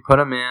out. We put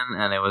them in,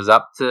 and it was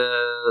up to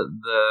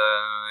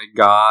the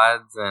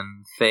gods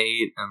and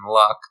fate and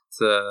luck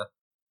to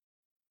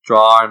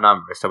draw our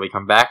numbers. So we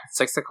come back at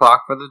 6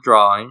 o'clock for the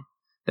drawing.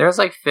 There's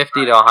like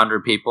 50 to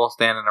 100 people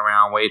standing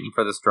around waiting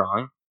for this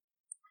drawing.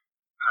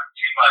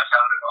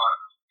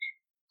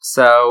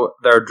 So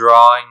they're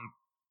drawing.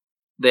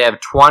 They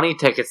have 20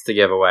 tickets to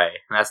give away.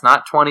 And that's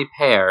not 20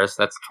 pairs.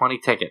 That's 20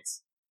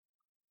 tickets.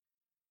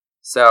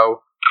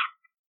 So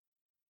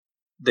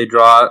they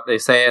draw. They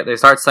say it. They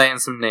start saying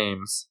some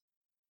names,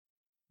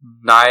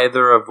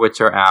 neither of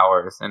which are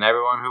ours. And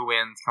everyone who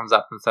wins comes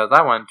up and says,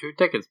 "I won 2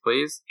 tickets,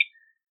 please."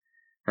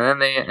 And then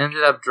they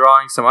ended up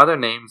drawing some other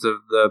names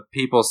of the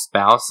people's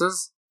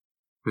spouses,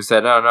 who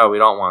said, "Oh no, we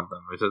don't want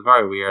them," which is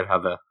very weird. How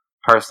the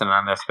person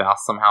and their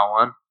spouse somehow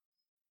won.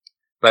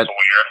 But that's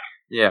weird.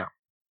 Yeah.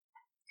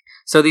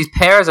 So these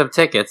pairs of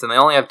tickets, and they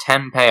only have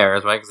 10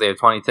 pairs, right? Because they have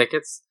 20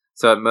 tickets.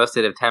 So at most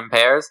they'd have 10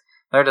 pairs.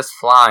 They're just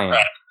flying.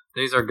 Right.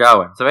 These are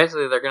going. So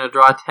basically they're going to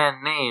draw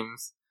 10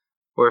 names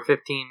or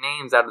 15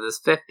 names out of this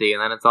 50,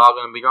 and then it's all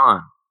going to be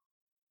gone.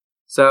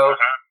 So,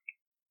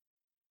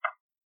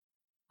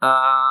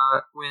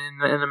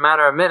 in a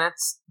matter of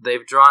minutes,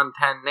 they've drawn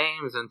 10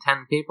 names, and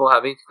 10 people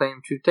have each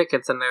claimed 2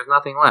 tickets, and there's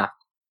nothing left.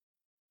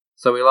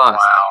 So we lost.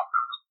 Wow.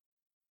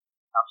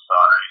 I'm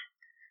sorry.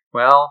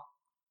 Well,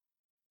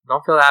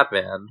 don't feel that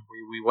bad.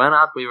 We went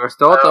up. We were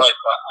still at the. I really thought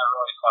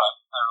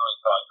you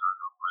were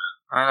going to win.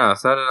 I know.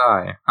 So did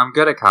I. I'm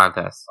good at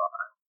contests.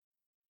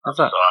 I'm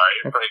sorry.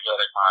 You're pretty good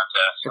at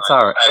contests. It's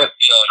alright. I had a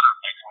feeling you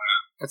were going to win.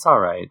 It's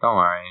alright. Don't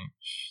worry.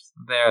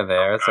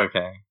 There. It's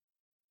okay.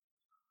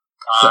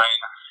 Fine.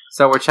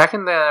 So we're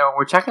checking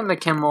the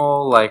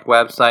Kimmel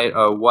website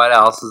of what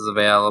else is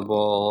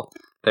available.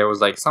 There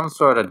was some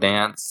sort of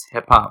dance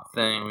hip hop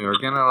thing. We were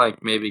gonna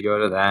maybe go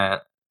to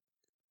that.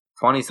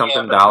 $20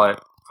 something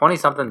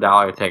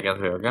tickets.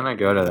 We were gonna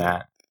go to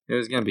that. It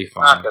was gonna be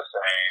fun. Not the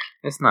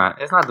same. It's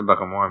not. It's not the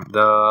Book of Mormon.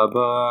 The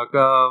Book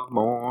of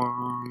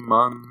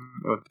Mormon.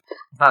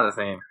 It's not the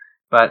same.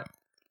 But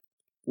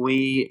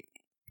we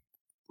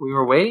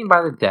were waiting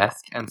by the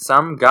desk, and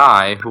some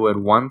guy who had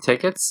won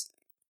tickets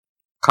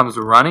comes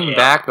running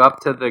back up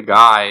to the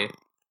guy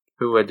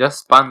who had just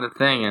spun the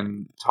thing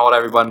and told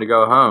everyone to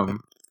go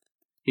home.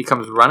 He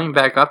comes running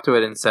back up to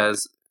it and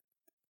says,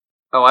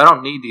 "Oh, I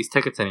don't need these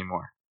tickets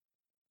anymore."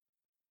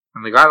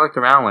 And the guy looked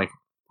around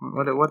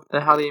what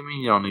the hell do you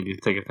mean you don't need these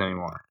tickets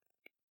anymore?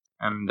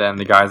 And then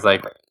the guy's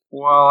like,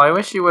 "Well, I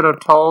wish you would have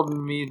told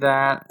me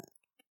that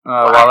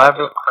while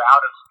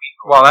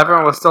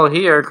everyone was still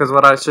here, because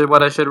what I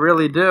should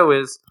really do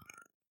is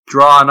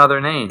draw another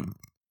name."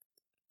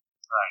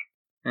 Right.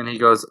 And he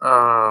goes,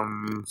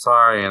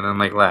 sorry, and then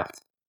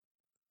left.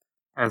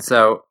 And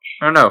so,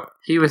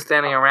 he was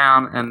standing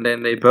around, and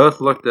then they both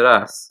looked at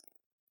us.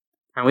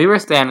 And we were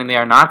standing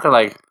there not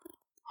to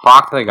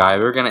hawk the guy.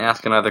 We were going to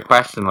ask another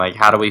question,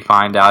 how do we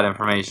find out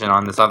information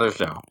on this other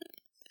show?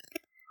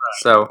 Right.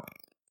 So,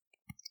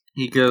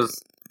 he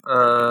goes,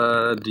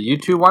 do you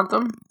two want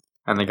them?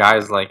 And the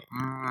guy's like,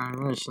 I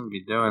really shouldn't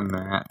be doing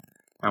that.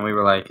 And we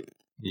were like,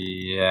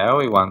 yeah,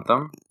 we want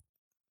them.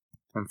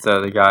 And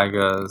so the guy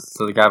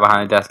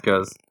behind the desk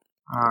goes,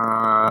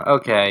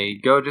 okay,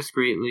 go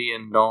discreetly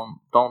and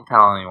don't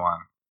tell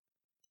anyone.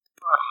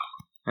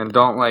 And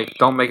don't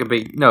make a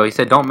big, no, he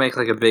said don't make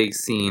a big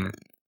scene.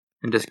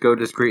 And just go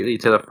discreetly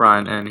to the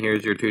front and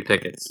here's your 2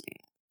 tickets.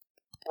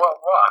 What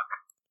luck?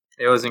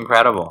 It was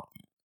incredible.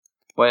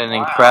 What an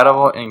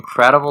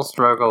incredible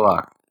stroke of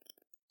luck.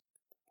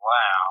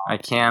 Wow. I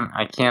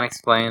can't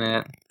explain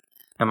it.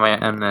 And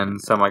then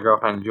my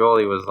girlfriend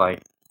Julie was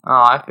like, "Oh,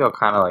 I feel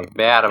kind of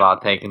bad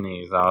about taking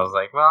these." I was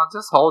like, "Well,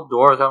 just hold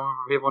doors open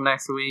for people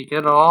next week.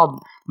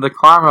 The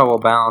karma will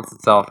balance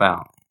itself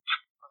out.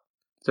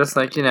 Just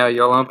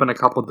you'll open a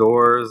couple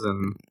doors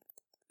and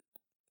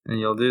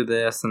you'll do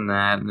this and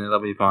that, and it'll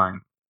be fine." A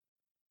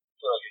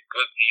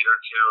good deed or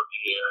two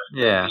here.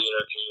 Yeah.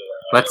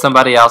 Let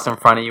somebody else in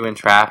front of you in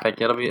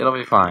traffic. It'll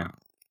be fine.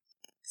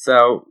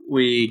 So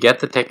we get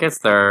the tickets.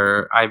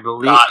 They're, I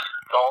believe, don't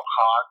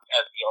hog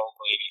as the old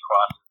lady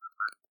crosses the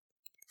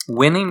bridge.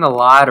 Winning the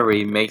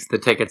lottery makes the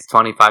tickets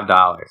 $25. But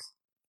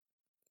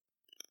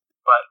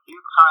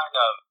you kind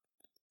of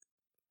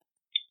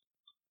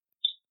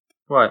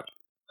what?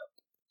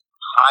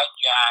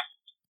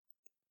 Hijacked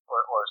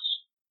or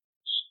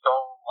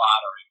stole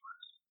lottery.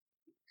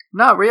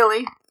 Not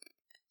really.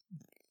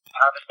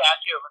 The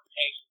statute of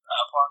limitations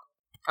up on.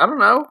 I don't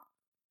know.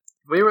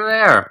 We were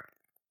there.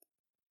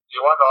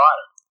 You won the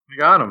lottery. We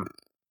got them.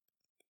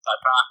 By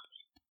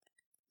proxy.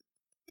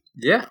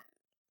 Yeah.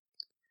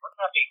 Wouldn't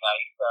that be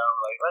nice though?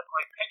 Let's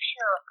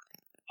picture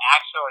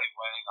actually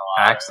winning the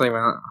lottery.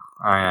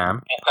 I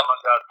am. And someone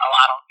goes, "Oh,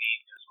 I don't need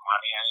this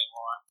money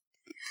anymore."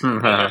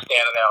 And you're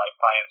standing there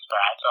playing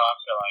scratch off.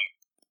 So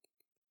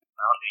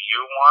 "Oh, do you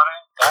want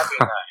it?" That'd be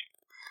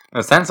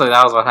nice. Essentially,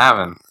 that was what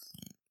happened.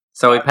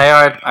 So we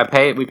paid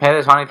the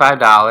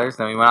 $25.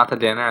 Then we went out to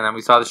dinner, and then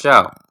we saw the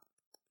show.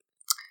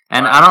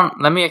 And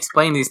let me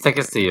explain these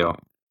tickets to you.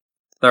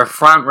 They're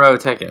front row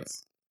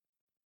tickets.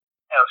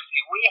 No,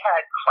 see, we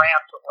had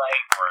cramped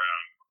leg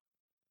room.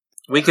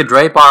 We could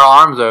drape our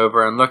arms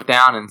over and look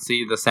down and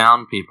see the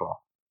sound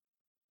people.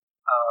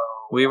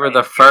 Oh. We were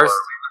the first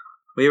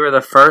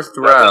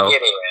row.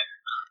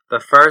 The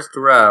first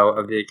row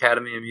of the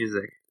Academy of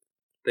Music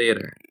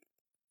Theater.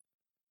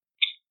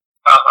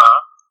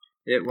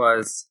 It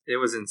was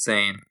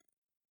insane.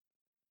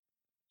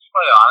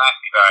 Well, I'm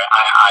actually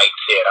I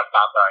see it. I'm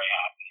not very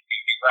happy.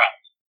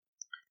 Congrats.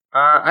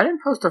 I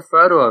didn't post a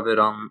photo of it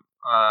on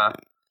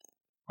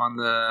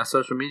the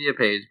social media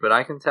page, but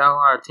I can tell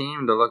our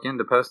team to look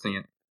into posting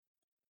it.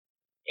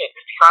 Yeah,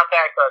 just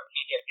contact our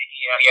team. Get the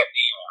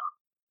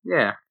email.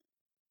 Yeah.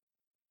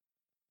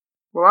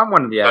 Well, I'm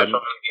one of the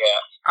admins.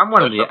 I'm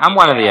one of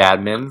the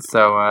admins,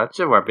 so it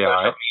should work out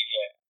alright. Social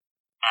media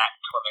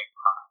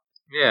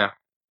Yeah,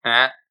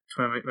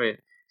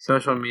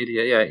 social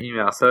media. Yeah,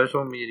 email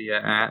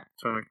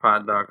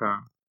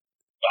socialmedia@twinwicpod.com.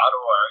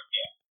 .org.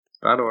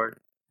 Yeah. .org.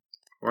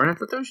 We're an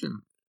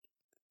institution.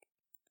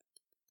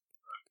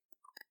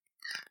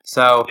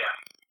 So,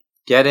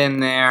 get in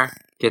there,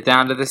 get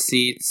down to the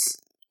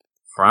seats,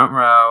 front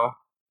row.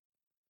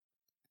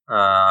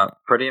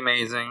 Pretty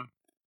amazing.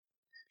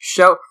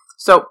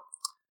 So,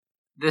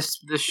 this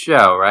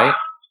show, right?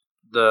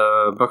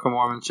 The Book of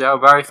Mormon show,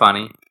 very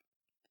funny.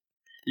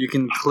 You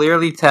can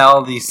clearly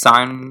tell the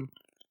sign.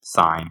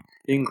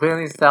 You can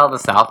clearly tell the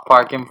South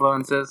Park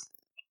influences.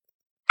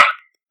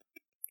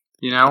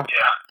 You know?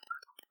 Yeah.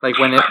 Like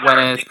when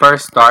it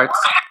first starts,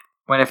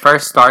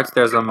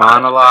 there's a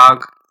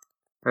monologue.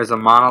 There's a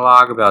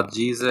monologue about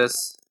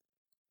Jesus.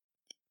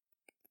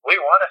 We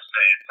want to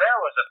see it. There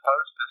was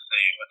supposed to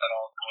see it with an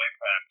old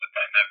boyfriend, but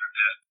they never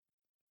did.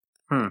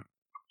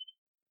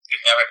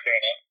 You've never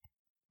seen it?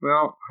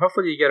 Well,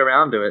 hopefully you get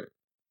around to it.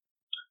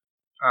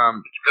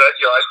 It's good.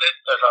 You liked it?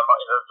 There's a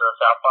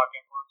South Park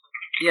influence?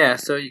 Yeah,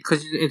 so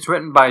because it's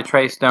written by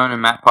Trey Stone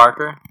and Matt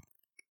Parker.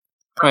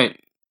 Wait,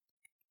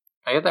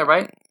 I get that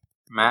right?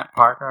 Matt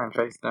Parker and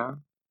Trey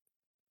Stone.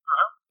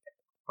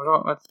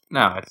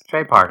 No, it's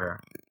Trey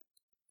Parker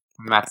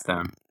and Matt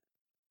Stone.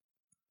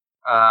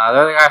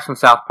 They're the guys from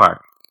South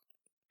Park.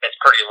 It's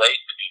pretty late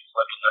to be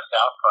flipping the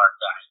South Park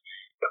guys.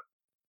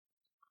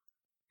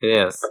 It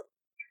is.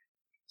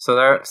 So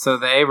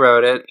they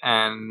wrote it,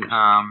 and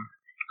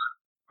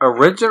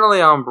originally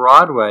on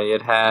Broadway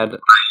it had.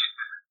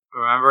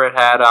 Remember, it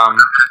had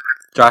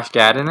Josh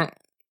Gad in it.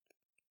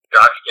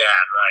 Josh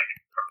Gad, right,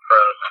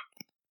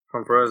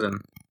 from Frozen.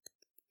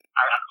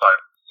 I'm sorry,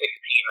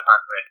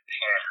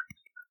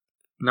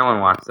 1610. No one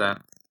watched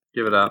that.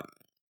 Give it up.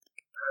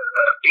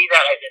 Be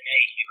that as it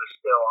may, he was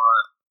still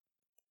on.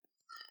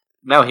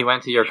 No, he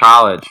went to your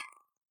college.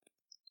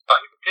 Oh,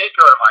 he did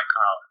go to my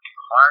college.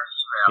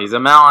 He's a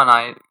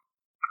Mennonite.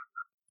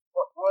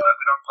 What?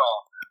 We don't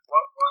call him.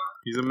 What?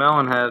 He's a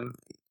Melonhead.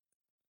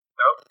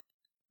 Nope.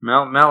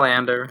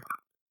 Melander.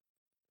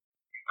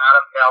 He's not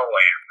a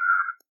Melander.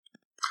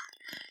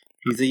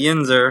 He's a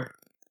Yinzer.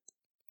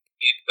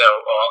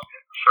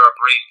 For a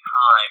brief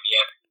time,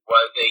 yes, he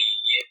was a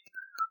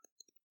Yinzer.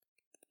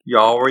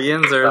 Y'all were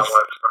Yinzers.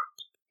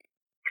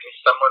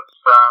 Someone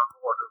from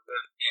or who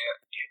lived in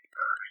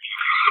Yinzer.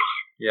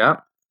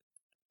 Yep.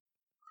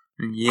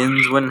 And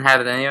Yins wouldn't have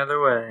it any other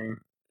way.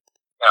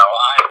 No,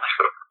 I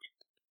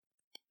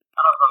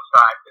don't know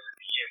side to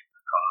the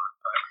Yinzer cause,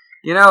 but...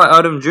 You know,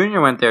 Odom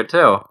Jr. went there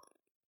too.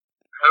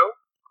 Who?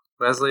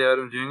 Leslie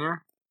Odom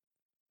Jr.?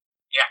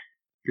 Yeah.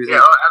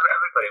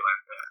 Everybody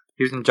went there.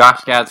 He was in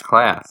Josh Gad's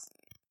class.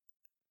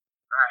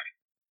 Right.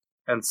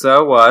 And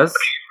so was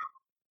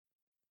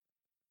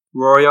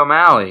Rory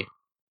O'Malley.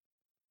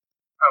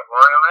 Oh,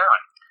 Rory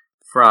O'Malley.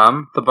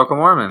 From the Book of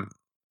Mormon.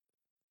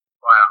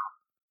 Wow.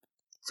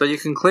 So you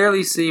can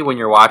clearly see when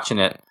you're watching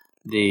it,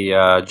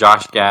 the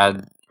Josh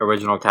Gad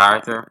original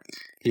character.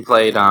 He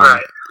played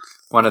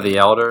one of the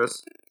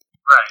elders.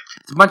 Right.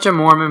 It's a bunch of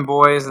Mormon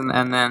boys,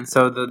 and then,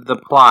 so the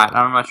plot,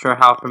 I'm not sure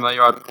how familiar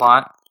you are with the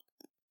plot.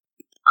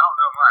 I don't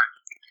know much.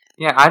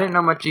 Yeah, I didn't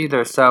know much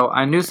either, so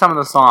I knew some of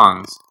the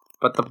songs.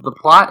 But the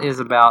plot is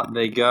about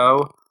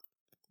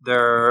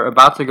they're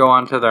about to go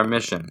on to their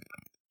mission.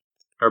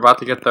 They're about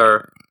to get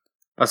their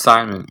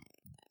assignment.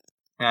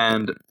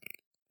 And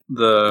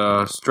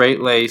the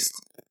straight-laced,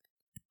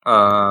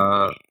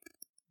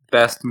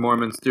 best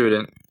Mormon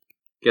student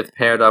gets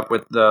paired up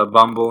with the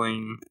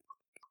bumbling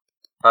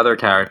other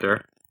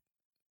character.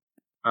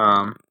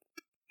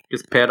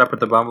 Gets paired up with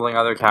the bumbling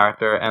other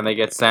character, and they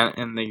get sent.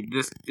 And the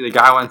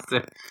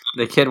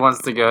kid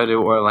wants to go to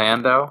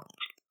Orlando,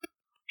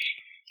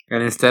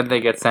 and instead they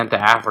get sent to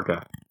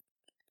Africa.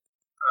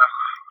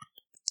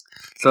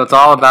 So it's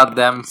all about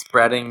them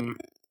spreading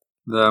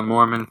the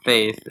Mormon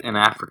faith in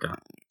Africa.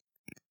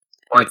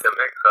 Like the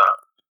mix-up.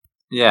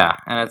 Yeah,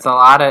 and it's a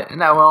lot of...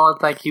 No, well,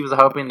 it's like he was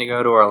hoping to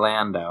go to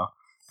Orlando,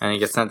 and he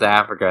gets sent to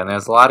Africa. And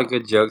there's a lot of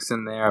good jokes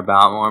in there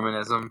about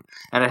Mormonism.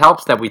 And it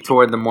helps that we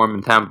toured the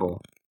Mormon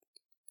temple.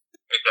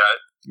 It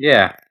does?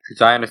 Yeah,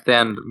 because I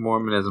understand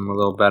Mormonism a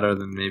little better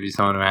than maybe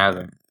someone who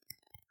hasn't.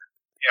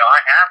 Yeah,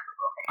 I have the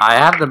book. I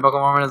have the Book of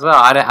Mormon as well.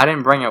 I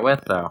didn't bring it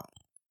with, though.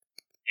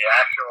 The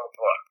actual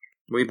book.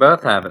 We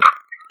both have it.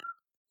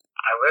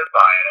 I live by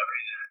it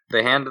every day.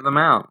 They handed them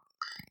out.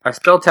 I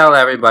still tell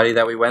everybody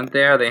that we went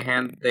there. They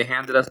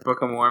handed us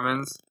Book of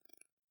Mormons,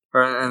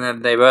 and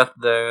then they both.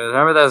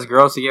 Remember those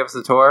girls who gave us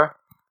the tour?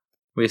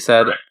 We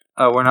said,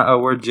 "Oh, we're not. Oh,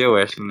 we're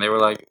Jewish," and they were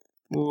like,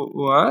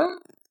 "What?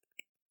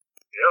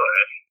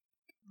 Jewish?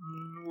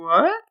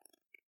 What?"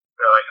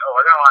 They're like, "Oh,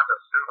 we're gonna watch the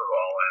Super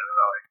Bowl," and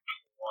they're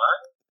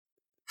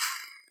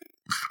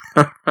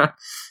like, "What?"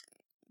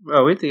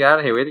 Oh, we have to get out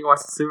of here. We have to watch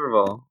the Super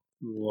Bowl.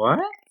 What?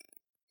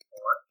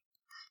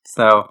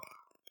 So.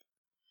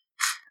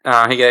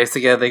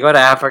 They go to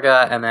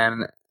Africa, and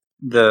then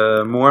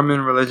the Mormon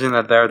religion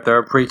that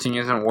they're preaching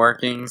isn't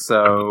working,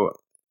 so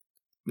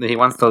he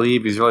wants to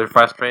leave. He's really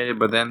frustrated,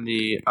 but then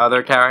the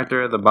other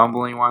character, the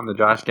bumbling one, the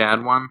Josh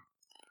Gad one,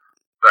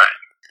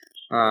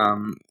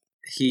 right?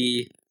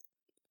 He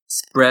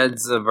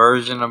spreads a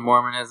version of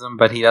Mormonism,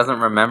 but he doesn't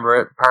remember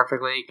it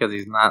perfectly because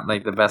he's not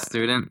like the best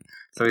student.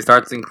 So he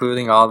starts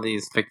including all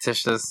these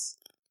fictitious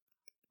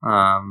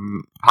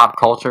pop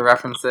culture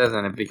references,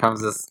 and it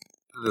becomes this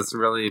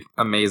really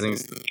amazing,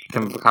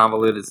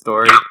 convoluted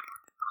story.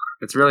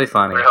 It's really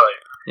funny. Really?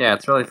 Yeah,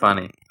 it's really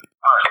funny.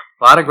 Alright.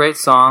 A lot of great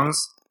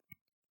songs.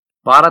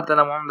 A lot of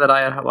them that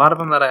I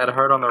had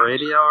heard on the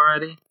radio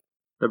already,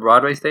 the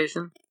Broadway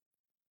station.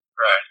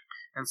 Right.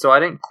 And so I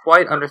didn't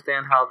quite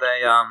understand how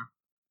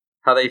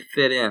they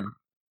fit in.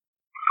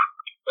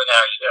 But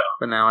now you do.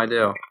 But now I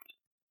do.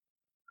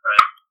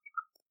 Right.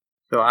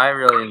 So I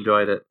really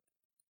enjoyed it.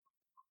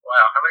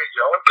 Wow, how many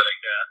Joes did it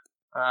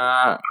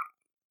get?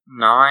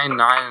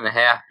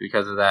 9.5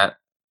 because of that,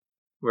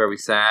 where we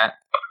sat,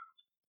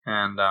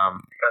 and Because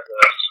of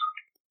this.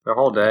 the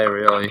whole day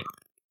really,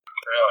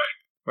 Really?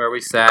 where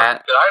we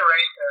sat. Did I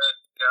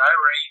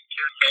rate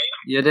 2K?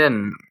 You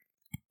didn't.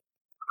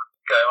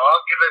 Okay, well,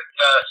 I'll give it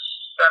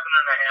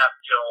 7.5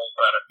 Joes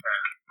out of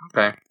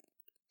 10. Okay.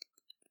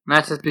 And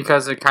that's just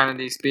because of kind of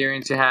the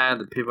experience you had.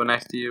 The people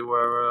next to you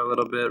were a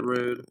little bit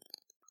rude.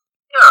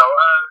 No,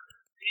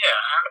 yeah,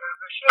 I mean,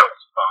 the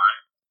show's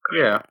fine.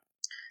 Yeah.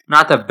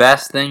 Not the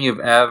best thing you've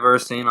ever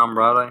seen on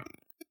Broadway.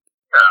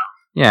 No.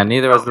 Yeah,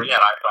 neither was the. Yeah, I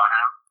saw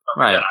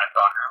him. Right. Yeah, I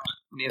saw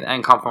him. Neither,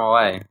 and Come From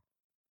Away. What's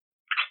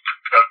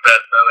that,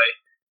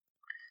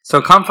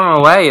 So Come From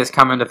Away is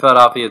coming to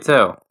Philadelphia too.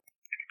 Coming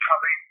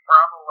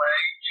from away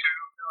to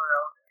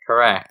Philadelphia.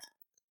 Correct.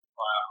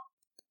 Wow.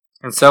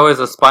 And so is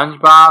a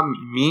SpongeBob.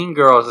 Mean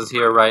Girls is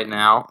here right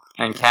now,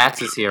 and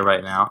Cats is here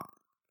right now.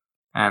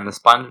 And the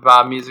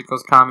SpongeBob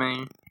musical's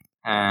coming,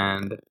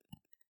 and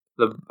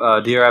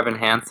the Dear Evan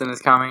Hansen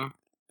is coming,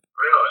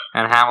 Really?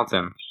 and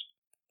Hamilton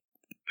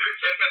New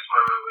tickets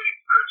were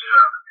released for Dear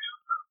Evan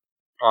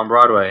Hansen. on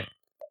Broadway.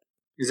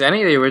 Is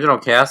any of the original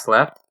cast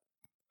left?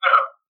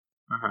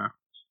 No, Uh-huh.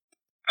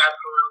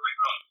 absolutely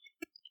not.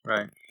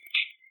 Right.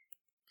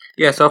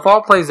 Yeah, so if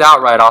all plays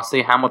out right, I'll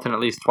see Hamilton at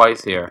least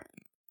twice here.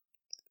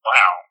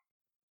 Wow.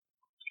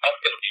 That's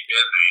going to be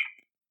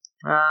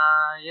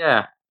busy.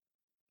 Yeah.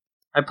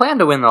 I plan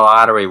to win the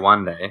lottery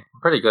one day.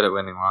 I'm pretty good at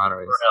winning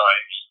lotteries.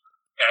 Really?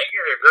 Yeah,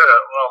 you're good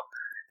at, well,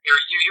 you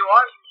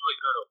are usually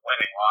good at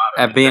winning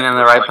lotteries. At being in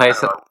the right place,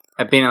 Kind of,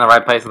 at being in the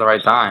right place at the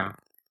right time.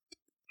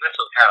 this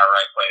was kind of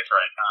right place,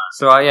 right time.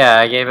 So yeah,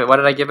 I gave it. What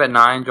did I give it?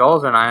 9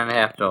 Joels or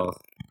 9.5 Joels?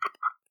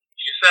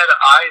 You said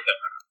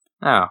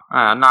either.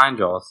 Oh, 9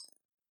 Joels.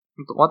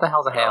 What the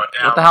hell's a half?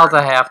 down What the hell's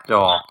a half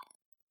Joel?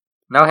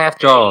 No half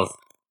Joels.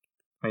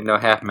 Wait, no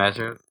half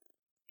measures.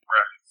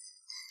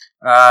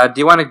 Do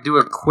you want to do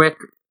a quick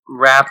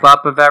wrap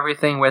up of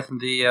everything with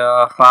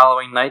the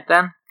following night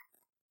then?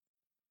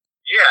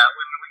 Yeah,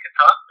 we can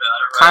talk about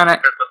it, right? Kinda-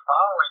 Because the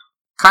following,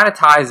 Kind of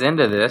ties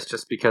into this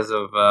just because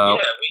of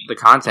the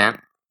content.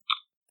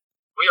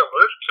 we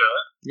alluded to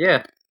it.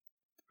 Yeah,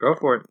 go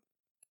for it.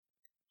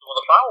 Well,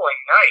 the following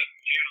night,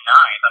 June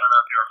 9th, I don't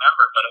know if you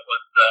remember, but it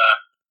was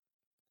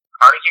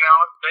Carnegie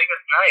Mellon's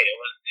biggest night. It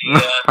was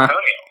the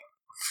Tony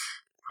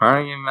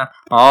Award.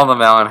 All the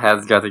Melon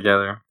heads got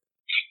together.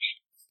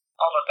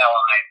 All the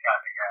Mellonites got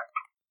together.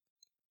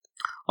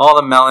 All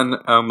the Melon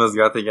Omas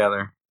got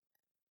together.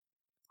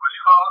 What do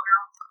you call them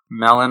now?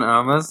 Melon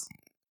Omas?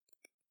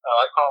 Oh,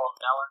 I call them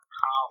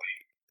melancholy.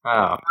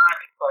 Oh.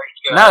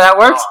 Like, No, that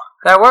works.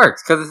 That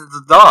works, because it's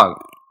a dog.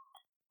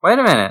 Wait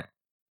a minute.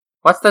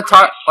 What's the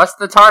tartar?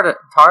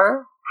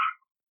 Tartar?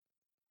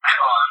 Hang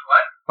on,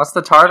 what? What's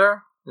the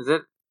tartar? Is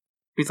it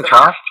piece of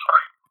cloth?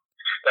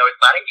 No, it's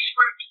not a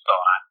fruit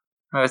sauce.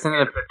 No, isn't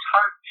it It's a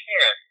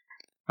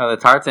tartine. the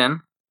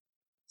tartan?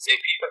 It's a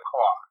piece of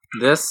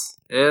cloth. This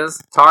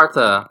is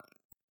tarta.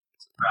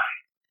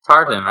 Right.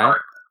 Tartan, right? Right.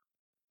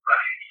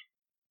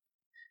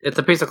 It's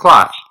a piece of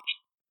cloth.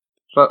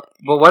 But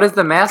what is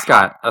the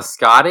mascot? A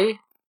Scotty?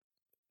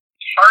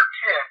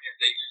 Tartan is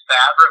a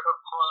fabric of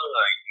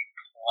clothing.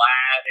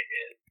 Plaid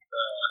is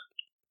the...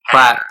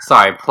 Plaid.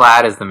 Sorry,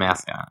 plaid is the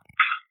mascot.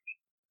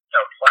 No,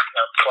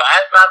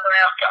 plaid's not the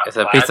mascot. It's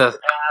a Plaid's piece of- the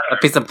pattern. A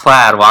piece of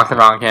plaid walked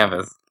around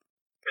campus.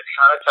 It's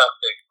kind of tough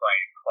to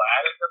explain.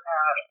 Plaid is the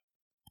pattern.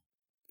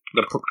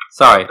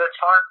 Sorry, The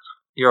tartan.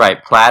 you're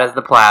right. Plaid is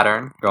the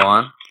plattern. Go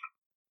on.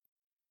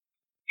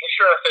 You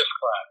sure a fish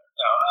platter?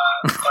 No,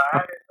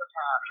 plaid is the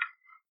pattern.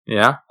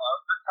 Yeah. Of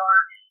the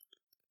tartan.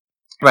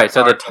 Right.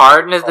 So the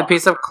tartan is the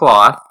piece of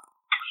cloth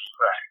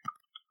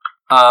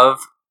of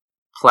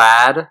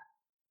plaid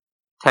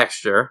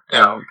texture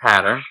and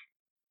pattern.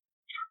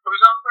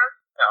 Who's on first?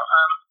 No,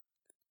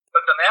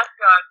 but the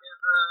mascot is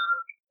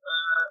a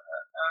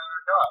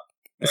dog.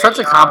 It's such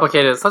a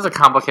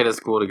complicated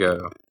school to go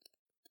to. It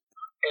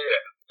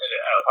is.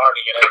 It's hard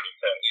to get into.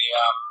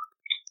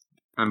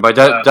 And by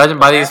judging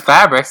by these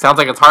fabrics, sounds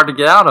like it's hard to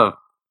get out of.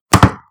 Hey,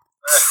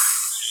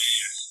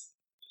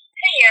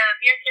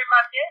 you hear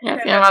about this? You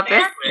guys hear about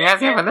this? You guys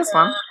hear about this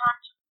one?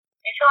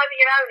 It's hard to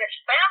get out of this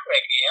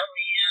fabric here.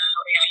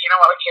 You know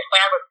what? Your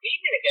fabric's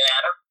easy to get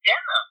out of.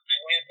 Denim. I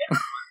wear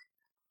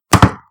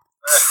denim.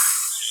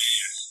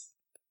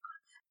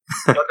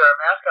 But their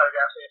mascot is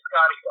actually a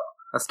Scotty dog.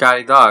 A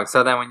Scotty dog.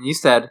 So then when you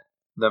said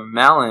the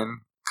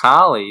melon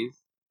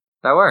collies,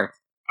 that worked.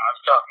 I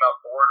was talking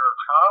about border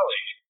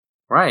collies.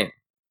 Right.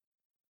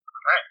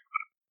 Right.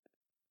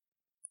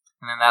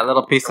 And then that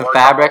little piece of It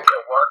fabric, works on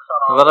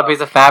the all little levels.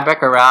 piece of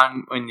fabric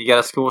around, when you get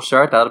a school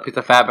shirt, that little piece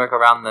of fabric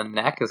around the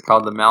neck is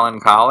called the melon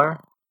collar.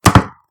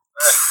 Jeez.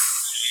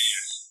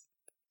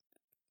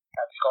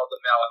 That's called the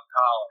Melon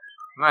Collar.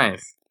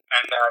 Nice.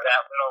 And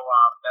that little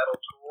metal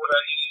tool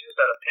that you use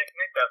at a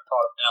picnic, that's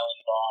called a melon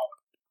ball.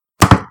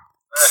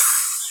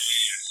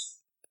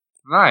 Jeez.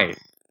 Nice.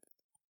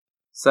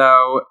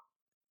 So,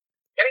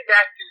 getting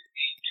back to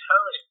the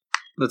Tony.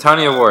 The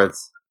Tony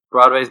Awards.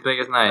 Broadway's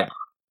biggest night.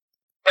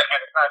 And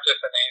it's not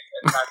just a name,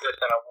 it's not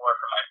just an award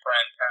for my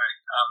friend Tony.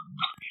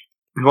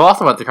 Who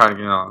also went to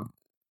Carnegie Mellon?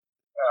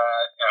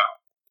 No.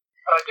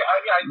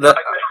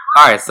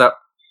 Alright, so... I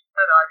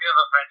do have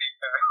a friend named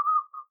Tony.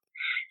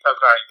 I'm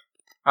sorry.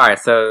 Alright,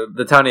 so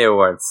the Tony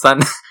Awards.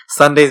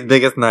 Sunday's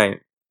biggest night.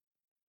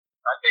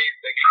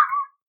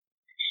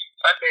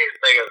 Sunday's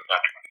biggest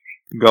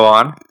night. Go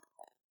on.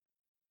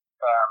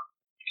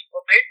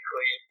 Well,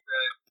 basically, it's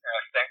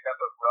stand-up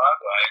of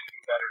Broadway. Who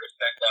better to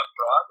stand up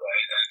Broadway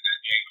than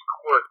James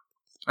Corden?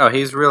 Oh,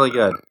 he's really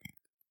good.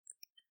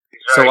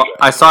 He's very good.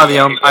 I saw the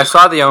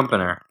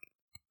opener.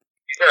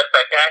 He did a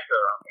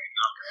spectacular opening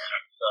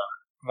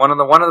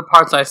number. One of the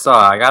parts I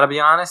saw, I gotta be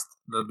honest,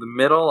 the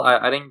middle,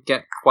 I didn't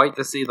get quite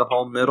to see the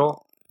whole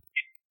middle,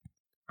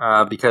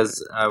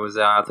 because I was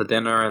out to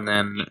dinner and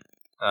then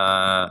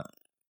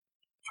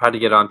tried to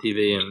get on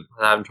TV and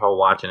was having trouble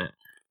watching it.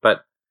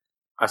 But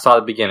I saw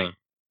the beginning.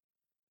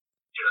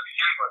 Yeah, the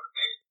beginning was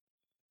amazing.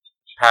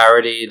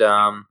 Parodied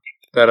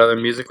that other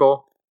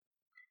musical.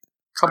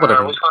 Couple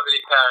different. Which one did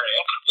he parody?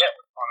 I forget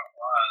which one it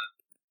was.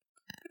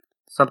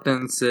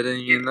 Something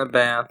sitting in the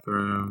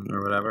bathroom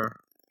or whatever.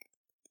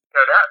 No,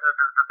 the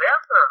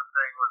bathroom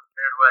thing was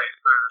midway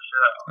through the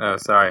show. Oh,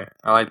 sorry.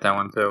 I like that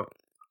one too.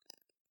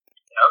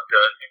 That was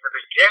good. In the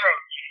beginning,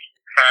 he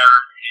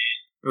parodied.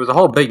 It was a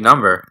whole big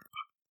number.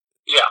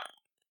 Yeah.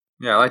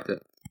 Yeah, I liked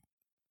it.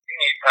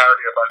 He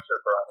parodied a bunch of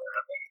Broadway,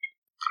 I think.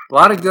 A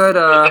lot of good.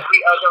 There was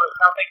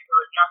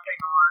nothing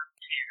on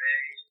TV.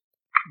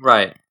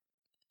 Right.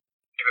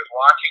 He was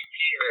watching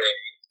TV.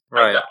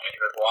 Right. He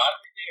was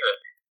watching TV.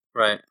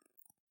 Right.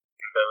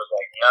 There was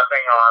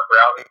nothing on,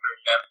 browsing through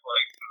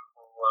Netflix and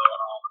Hulu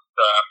and all the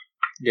stuff.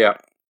 Yeah.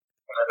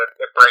 And then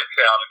it breaks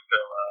out into,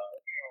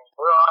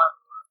 we're on.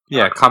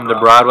 Yeah, Come to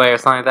Broadway or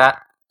something like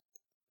that.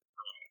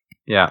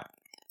 Yeah.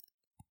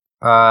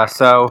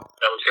 So.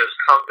 That was his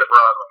Come to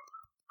Broadway.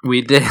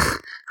 We did.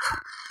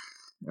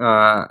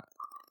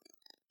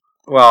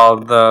 Well,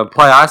 the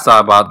play I saw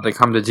about the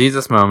Come to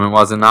Jesus moment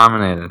wasn't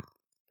nominated.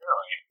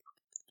 Really?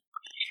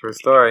 True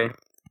story.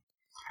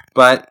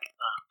 But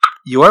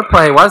your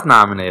play was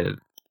nominated.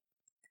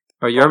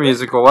 Or your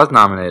musical was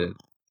nominated.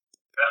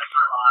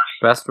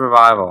 Best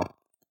Revival.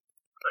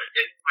 But it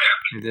didn't win.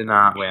 You did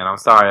not win. I'm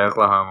sorry,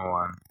 Oklahoma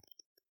won. I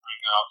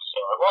know, so.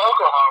 Well,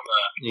 Oklahoma.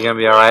 You gonna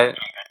be alright?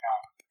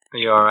 Are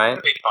you alright?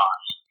 It's going to be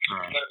fine.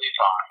 Alright. It's going to be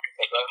fine.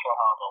 Because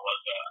Oklahoma was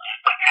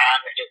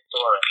an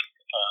historic.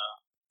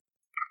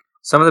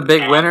 Some of the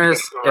big winners,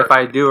 if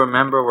I do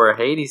remember, were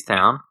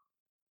Hadestown.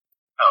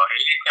 Oh,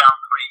 Hadestown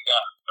cleaned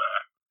up.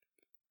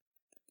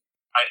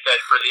 I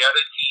said for the other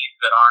teams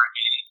that aren't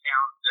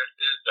Hadestown, this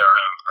is their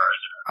own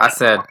version. I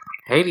said,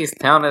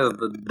 Hadestown is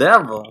the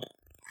devil.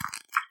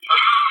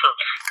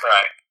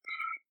 Right.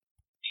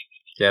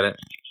 Get it?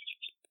 Did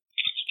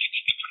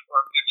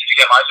you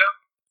get my joke?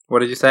 What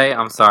did you say?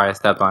 I'm sorry, I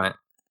stepped on it.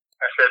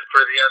 I said for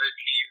the other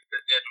teams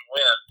that didn't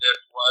win, this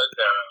was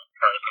their own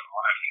personal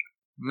life.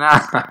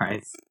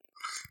 Nice.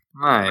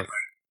 Nice.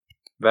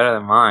 Better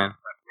than mine.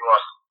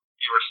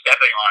 You were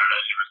stepping on it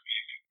as you were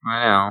speaking.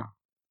 I know.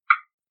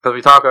 Because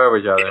we talk over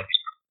each other. Idiot.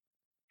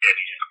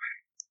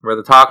 We're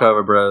the talk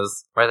over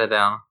bros. Write that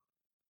down.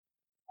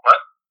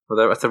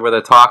 What? I said we're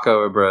the talk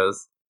over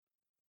bros.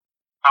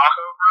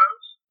 Taco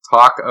Bros?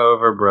 Talk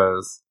over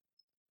bros.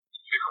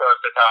 Too close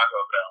to Taco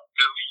Bell.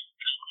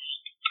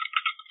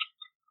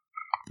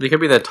 We could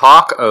be the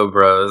talk-o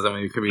bros, and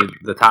we could be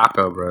the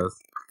taco bros.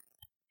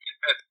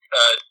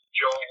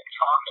 Joel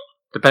Taco.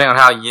 Depending on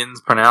how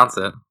Yins pronounce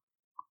it. Oh,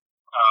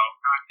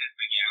 not this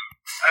again.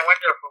 I went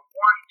there for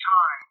one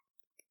time.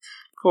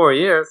 4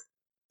 years.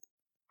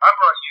 I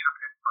brought you to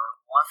Pittsburgh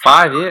one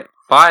 5 years.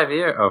 5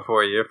 years. Oh,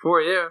 4 years.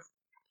 4 years.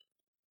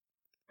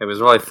 It was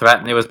really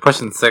threatening. It was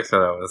pushing 6,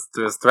 though.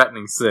 It was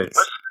threatening 6.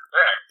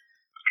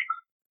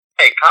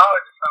 Hey,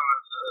 college is some of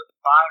the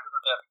 5 of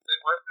the best.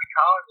 What's the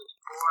college is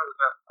 4 of the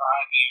best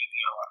 5 years in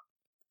your life.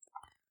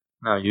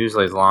 No,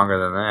 usually it's longer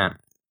than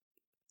that.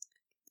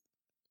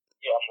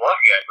 Yeah, I'm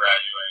lucky I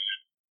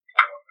graduated.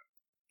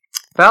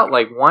 Felt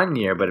like 1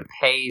 year, but it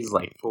pays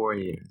like 4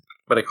 years.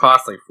 But it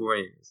costs like 4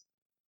 years.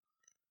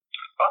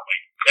 Probably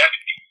 70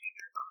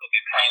 years. I'll be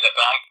paying it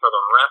back for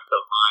the rest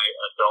of my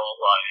adult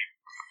life.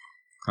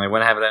 I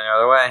wouldn't have it any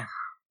other way.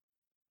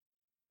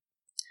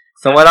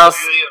 So what else?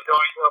 The beauty of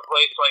going to a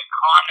place like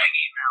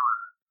Carnegie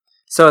Mellon.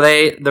 So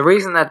the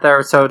reason that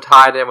they're so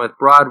tied in with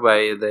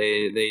Broadway,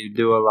 they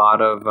do a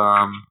lot of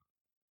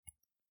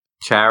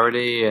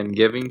charity and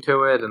giving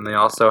to it, and they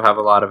also have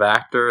a lot of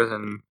actors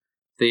and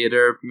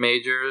theater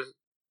majors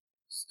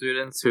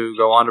students who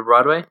go on to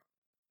Broadway. Right, a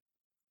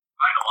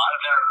lot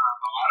of their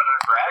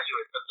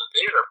graduates of the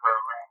theater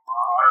program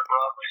are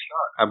Broadway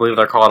stars. I believe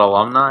they're called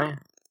alumni.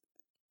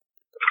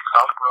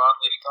 Become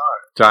Broadway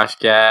stars. Josh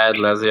Gad,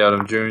 Leslie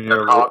Odom Jr.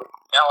 They're called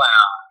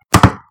LNI.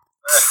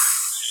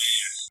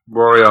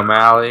 Rory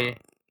O'Malley,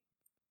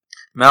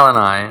 Mel and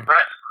I.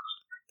 Right.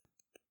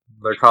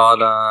 They're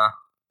called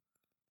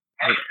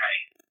Hey.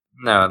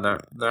 no,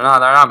 they're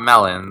not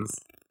melons.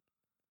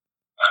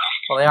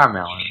 Well, they are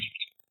melons.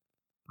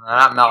 They're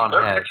not melon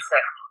heads.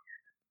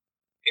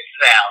 It's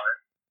valid.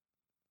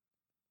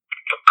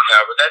 No,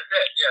 but that's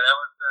it. Yeah, that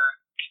was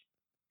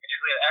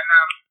and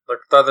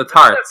They're the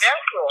tarts. The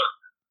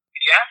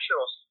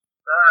actual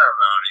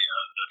ceremony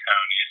of the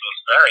Tonys was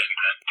very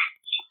good.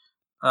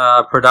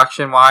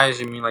 Production wise,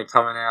 you mean like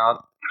coming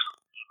out?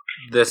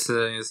 Here's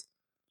this,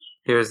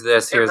 here's It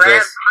this. ran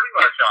pretty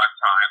much on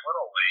time,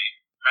 little late.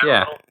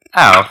 Yeah. Little,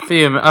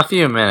 A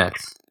few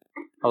minutes.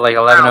 Like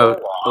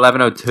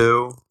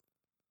 11:02.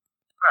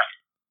 Right.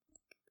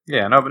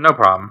 Yeah, no problem. I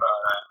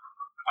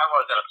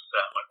wasn't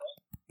upset with it.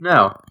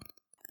 No.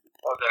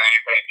 Wasn't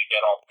anything to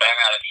get all bent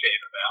out of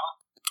shape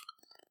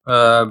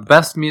about.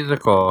 Best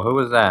musical. Who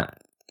was that?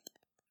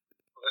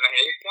 Was it a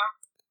Hadestown?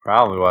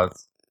 Probably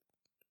was.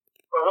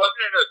 Or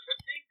wasn't it a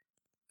Tootsie?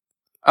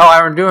 Oh,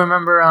 I do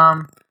remember.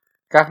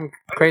 Guy from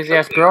Crazy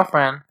Ex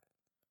Girlfriend.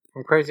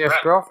 From Crazy Ex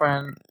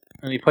Girlfriend,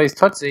 and he plays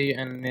Tootsie,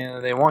 and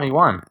they won. He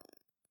won. Like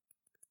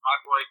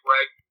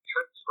Greg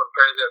Toots from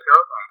Crazy Ex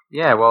Girlfriend.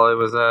 Yeah, well, it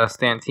was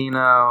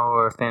Stantino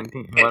or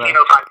Stantino.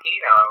 Santino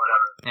Fontino or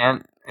whatever.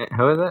 And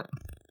who is it?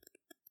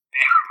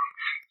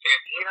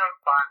 Santino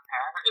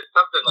Fontana? It's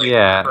something like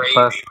Yeah, crazy.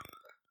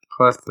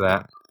 close to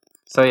that.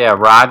 So yeah,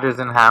 Rogers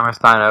in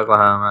Hammerstein,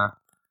 Oklahoma.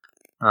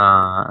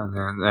 And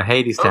then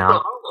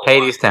Hadestown.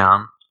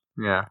 Hadestown.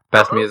 Yeah,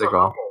 best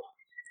musical.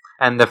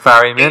 And The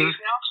Ferryman.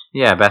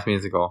 Yeah, best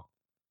musical.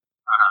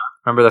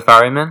 Remember The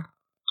Ferryman?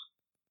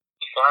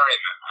 The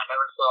Ferryman. I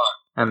never saw it.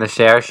 And The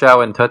Cher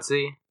Show and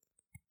Tootsie.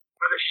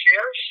 For the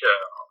Cher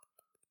Show.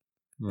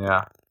 Yeah.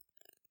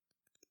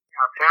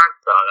 Our parents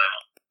saw that.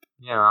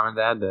 Yeah, Mom and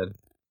Dad did.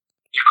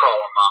 You call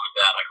them Mom and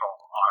Dad, I call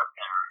them our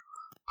parents.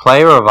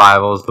 Play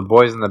revivals. The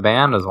Boys in the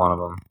Band is one of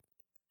them.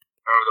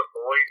 Oh, the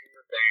Boys in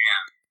the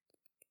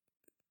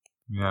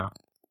Band. Yeah.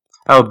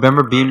 Oh,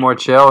 remember Be More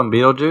Chill and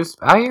Beetlejuice?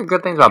 I hear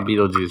good things about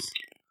Beetlejuice.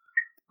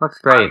 Looks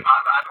great.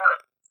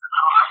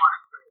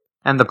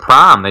 And The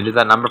Prom. They did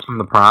that number from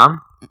The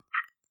Prom.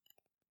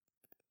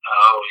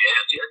 Oh,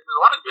 yeah. There's a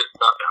lot of good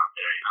stuff out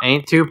there.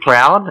 Ain't Too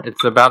Proud.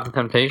 It's about the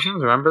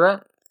Temptations. Remember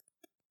that?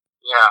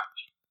 Yeah.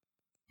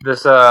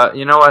 This,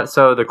 you know what?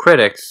 So the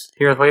critics.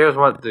 Here's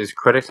what these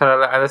critics that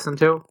I listen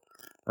to.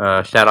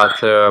 Shout out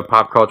to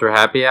Pop Culture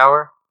Happy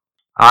Hour.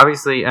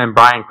 Obviously, and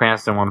Bryan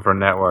Cranston won for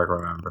Network.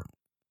 Remember?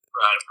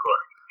 Right, of course.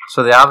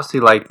 So they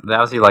obviously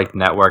liked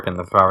Network and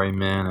The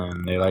Ferryman,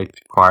 and they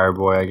liked Choir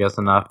Boy, I guess,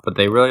 enough. But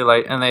they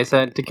really and they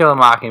said To Kill a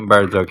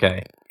Mockingbird's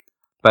okay.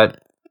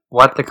 But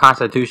What the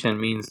Constitution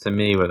Means to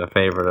Me was a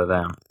favorite of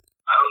them.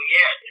 Oh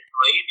yeah, this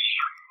lady,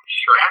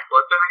 Shrek,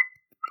 what's her name?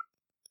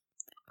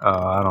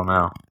 Oh, I don't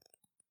know.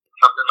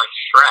 Something like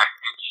Shrek,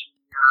 and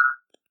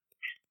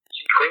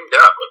she cleaned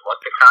up with What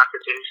the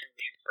Constitution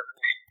Means to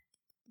Me.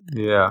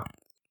 Yeah.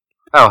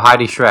 Oh,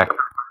 Heidi Shrek.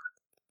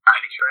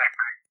 Heidi Shrek,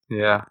 right?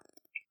 Yeah.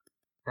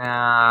 So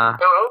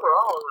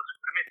overall,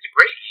 it's a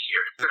great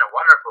year. It's been a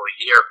wonderful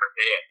year for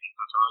theater.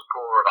 Some really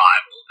cool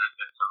revivals. There's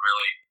been some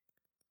really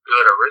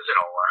good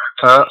original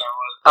work.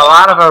 A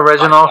lot of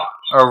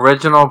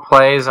original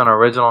plays and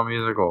original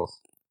musicals.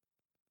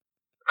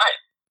 Right.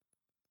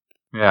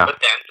 Yeah. But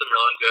then some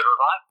really good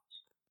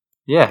revivals.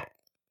 Yeah.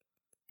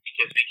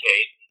 Because we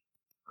Kate.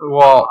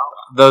 Well,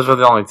 those were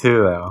the only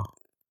two, though.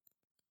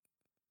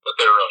 But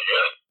they're really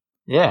good.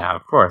 Yeah,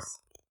 of course.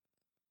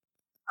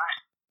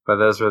 But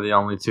those were the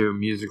only two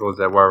musicals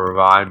that were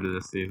revived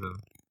this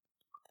season.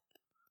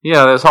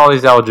 Yeah, there's all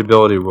these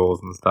eligibility rules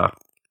and stuff.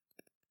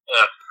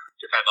 Yeah,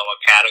 depends on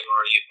what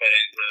category you fit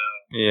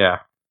into. Yeah.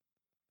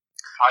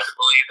 Hard to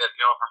believe that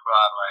Bill from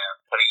Broadway are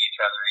putting each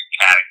other in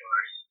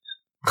categories.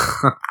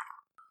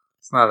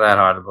 It's not that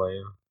hard to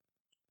believe.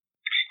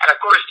 And of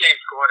course, James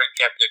Corden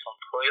kept it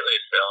completely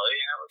silly,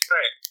 and it was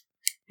great.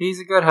 He's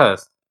a good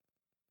host.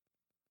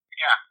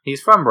 Yeah. He's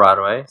from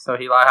Broadway, so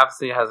he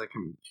obviously has a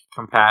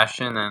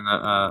compassion and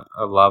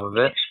a love of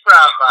it.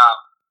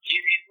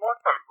 He's more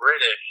from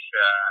British,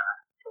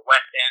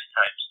 West End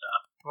type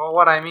stuff. Well,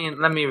 what I mean,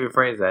 let me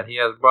rephrase that. He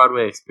has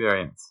Broadway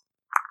experience.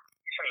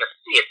 He's from the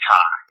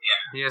theater,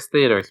 yeah. He has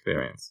theater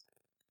experience.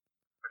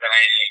 With an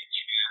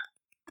age, yeah.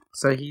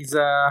 So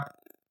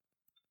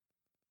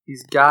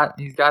he's got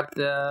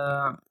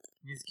the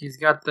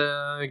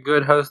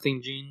good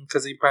hosting gene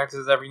because he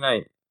practices every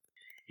night.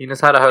 He knows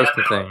how to host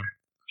the thing.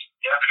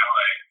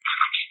 Definitely.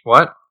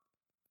 What?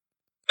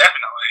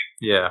 Definitely.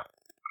 Yeah.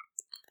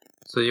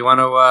 So you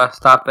want to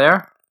stop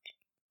there?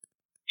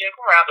 Yeah,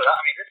 we'll wrap it up.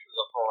 I mean, this is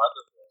a full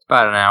episode. It's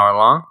about an hour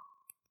long.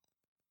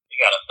 We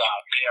gotta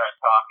stop here and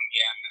talk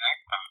again the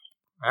next time.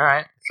 All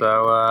right.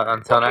 So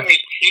until next.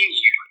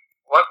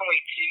 What can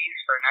we tease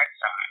for next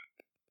time?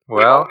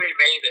 Well, we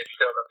made it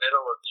till the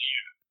middle of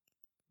June.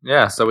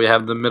 Yeah. So we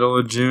have the middle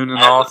of June and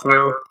all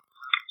through.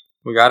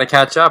 We got to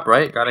catch up,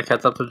 right? Got to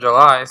catch up to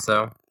July.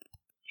 So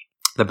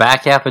the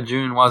back half of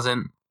June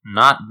wasn't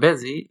not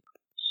busy.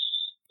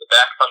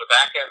 On the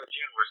back half of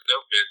June, we're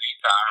still busy.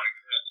 Time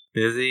exists.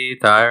 Busy,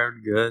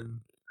 tired, good.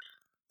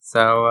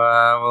 So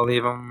we'll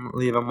leave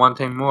them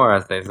wanting more,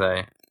 as they say.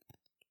 Right.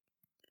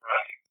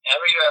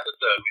 Every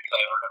episode we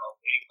say we're gonna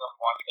leave them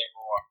wanting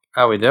more.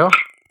 Oh, we do?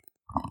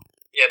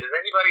 Yeah. Does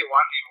anybody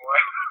want any more?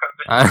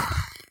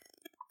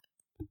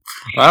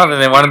 I don't think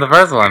they wanted the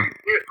first one. Do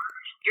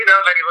you know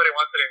if anybody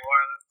wants any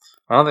more?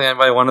 I don't think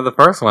anybody wanted the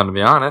first one, to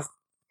be honest.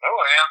 No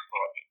one asked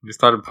for it. We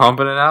started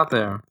pumping it out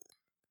there.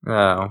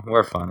 Oh,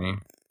 we're funny.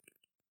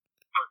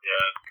 We're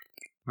good.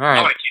 I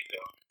Alright. want to keep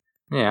doing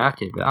it. Yeah, I'll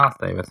keep it. I'll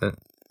stay with it.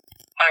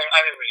 I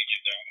think we should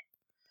keep doing it.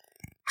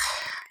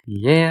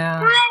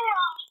 Yeah.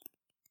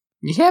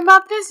 You hear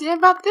about this?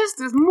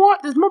 There's more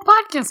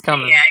podcasts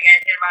coming. Yeah, you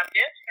guys hear about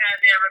this?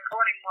 They're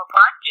recording more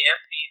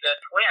podcasts. These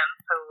twins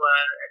who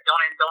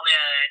don't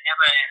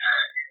never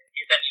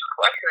use any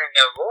inflection in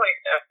their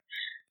voice.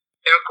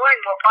 They're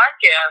recording more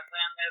podcasts,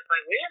 and it's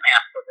like, we didn't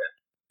ask for this.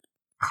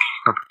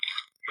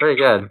 Pretty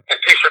good. And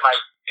picture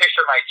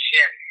my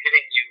chin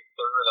hitting you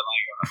through the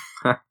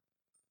microphone.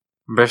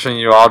 I'm picturing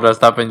you all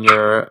dressed up in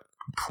your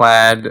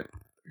plaid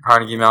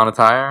Carnegie Mellon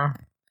attire.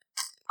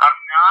 I'm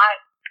not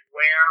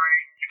wearing.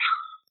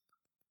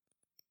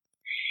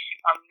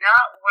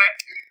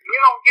 You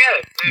don't get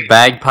it, dude.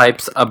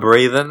 Bagpipes a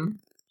breathing.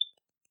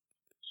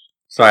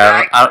 Sorry,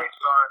 Bagpipes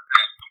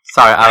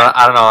are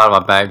I don't know a lot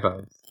about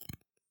bagpipes.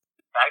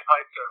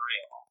 Bagpipes are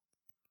real.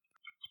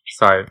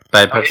 Sorry, I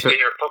bagpipes used to are.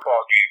 hear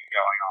football games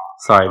going on.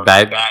 Sorry,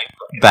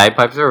 Bagpipes.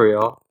 bagpipes are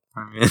real. I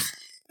mean,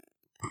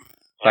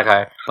 like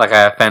I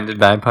offended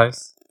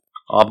bagpipes.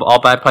 All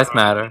bagpipes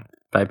matter.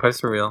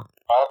 Bagpipes are real.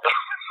 All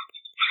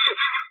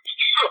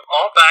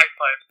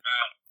bagpipes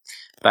matter.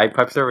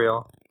 Bagpipes are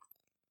real.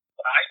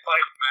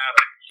 Bagpipes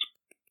matter.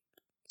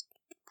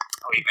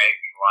 Are we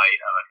making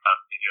light of a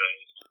tough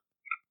situation?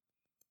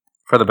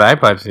 For the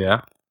bagpipes, yeah.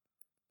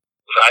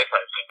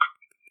 Bagpipes,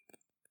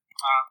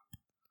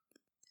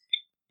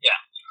 yeah.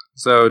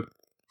 So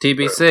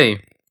TBC. TV,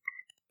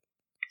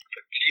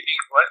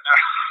 what?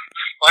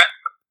 What?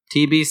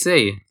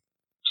 TBC.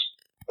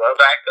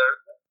 Throwback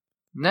Thursday?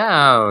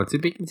 No, to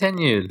be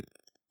continued.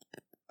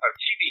 Oh,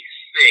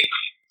 TBC.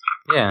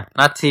 Yeah,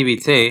 not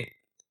TBT. I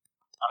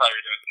thought you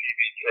were doing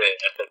TBT. I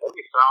said, what are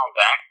we throwing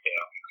back to?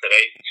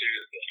 Today's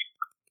Tuesday.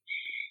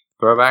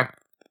 Throwback.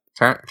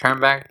 Turn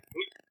back.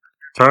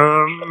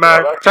 Turn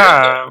back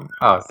time.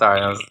 Oh,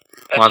 sorry. I was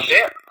That's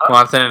shit.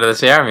 launching into the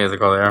Cher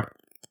musical there.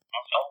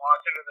 Don't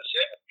launch into the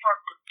shit.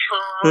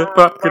 Right.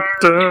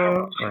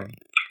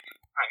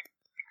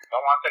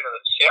 Don't launch into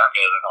the Cher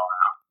musical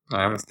now. I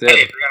almost Hey, did.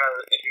 if you're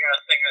gonna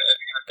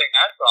sing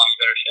that song, you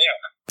better share.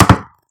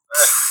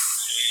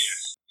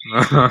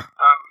 Jeez.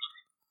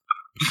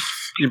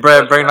 You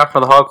better bring it up for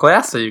the whole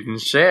class so you can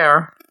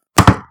share.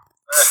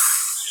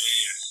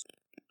 Jeez.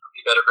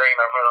 You better bring it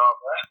up for the whole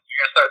class. You're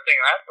gonna start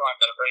singing that song,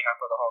 better bring it up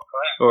for the whole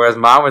class. Or as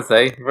Mom would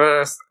say, you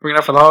better bring it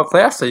up for the whole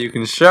class so you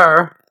can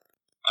share.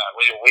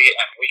 We can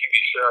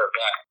be sure of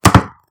that.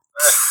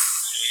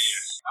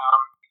 Jeez.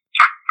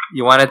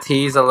 You want to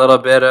tease a little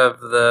bit of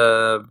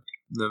the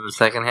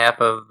second half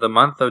of the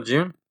month of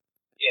June?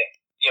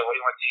 Yeah, what do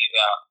you want to tease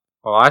out?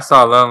 Well, I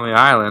saw Lonely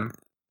Island.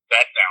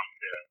 That sounds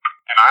good.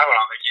 And I went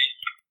on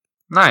vacation.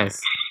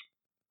 Nice.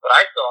 But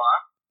I saw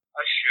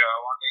a show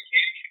on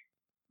vacation.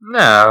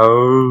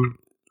 No.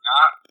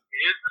 Not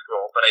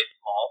musical, but a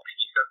small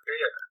piece of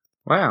theater.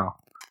 Wow.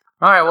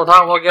 All right,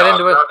 we'll get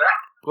into it. That.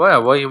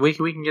 Well,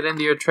 we can get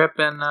into your trip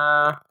in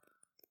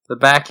the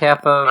back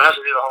half of I have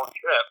to do the whole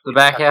trip. the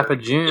back half of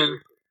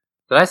June.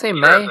 Did I say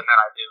May? And then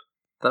I do.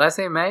 Did I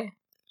say May?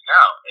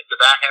 No, it's the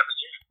back half of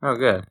June. Oh,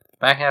 good.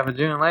 Back half of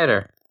June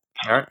later.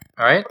 All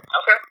right.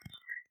 Okay.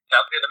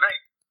 Sounds good to me.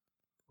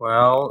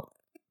 Well,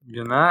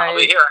 good night. I'll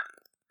be here.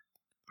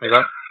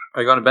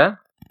 Are you going to bed?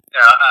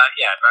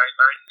 Yeah, very,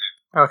 very soon.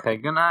 Okay.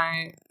 Good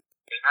night.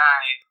 Good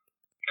night.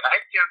 Good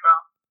night, Jimbo.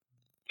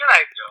 Good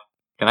night, Joe.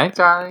 Good night,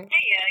 Charlie.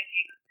 Hey,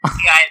 you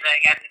guys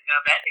got to go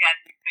to bed? You guys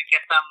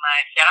get some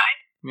shut-eye?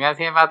 You guys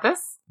hear about this?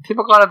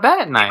 People go to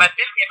bed at night. About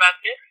this,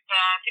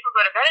 people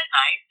go to bed at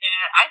night.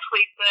 I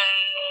sleep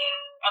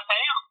upside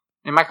down.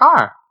 In my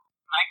car.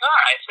 My God,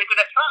 I sleep in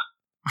a trunk.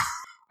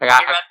 I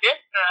got About this,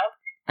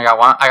 I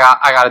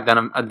got a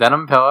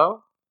denim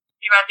pillow.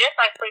 about this,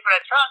 I sleep in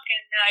a trunk,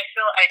 and I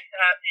feel I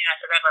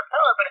forgot my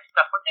pillow, but it's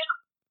stuffed with denim.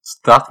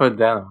 Stuffed with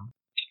denim.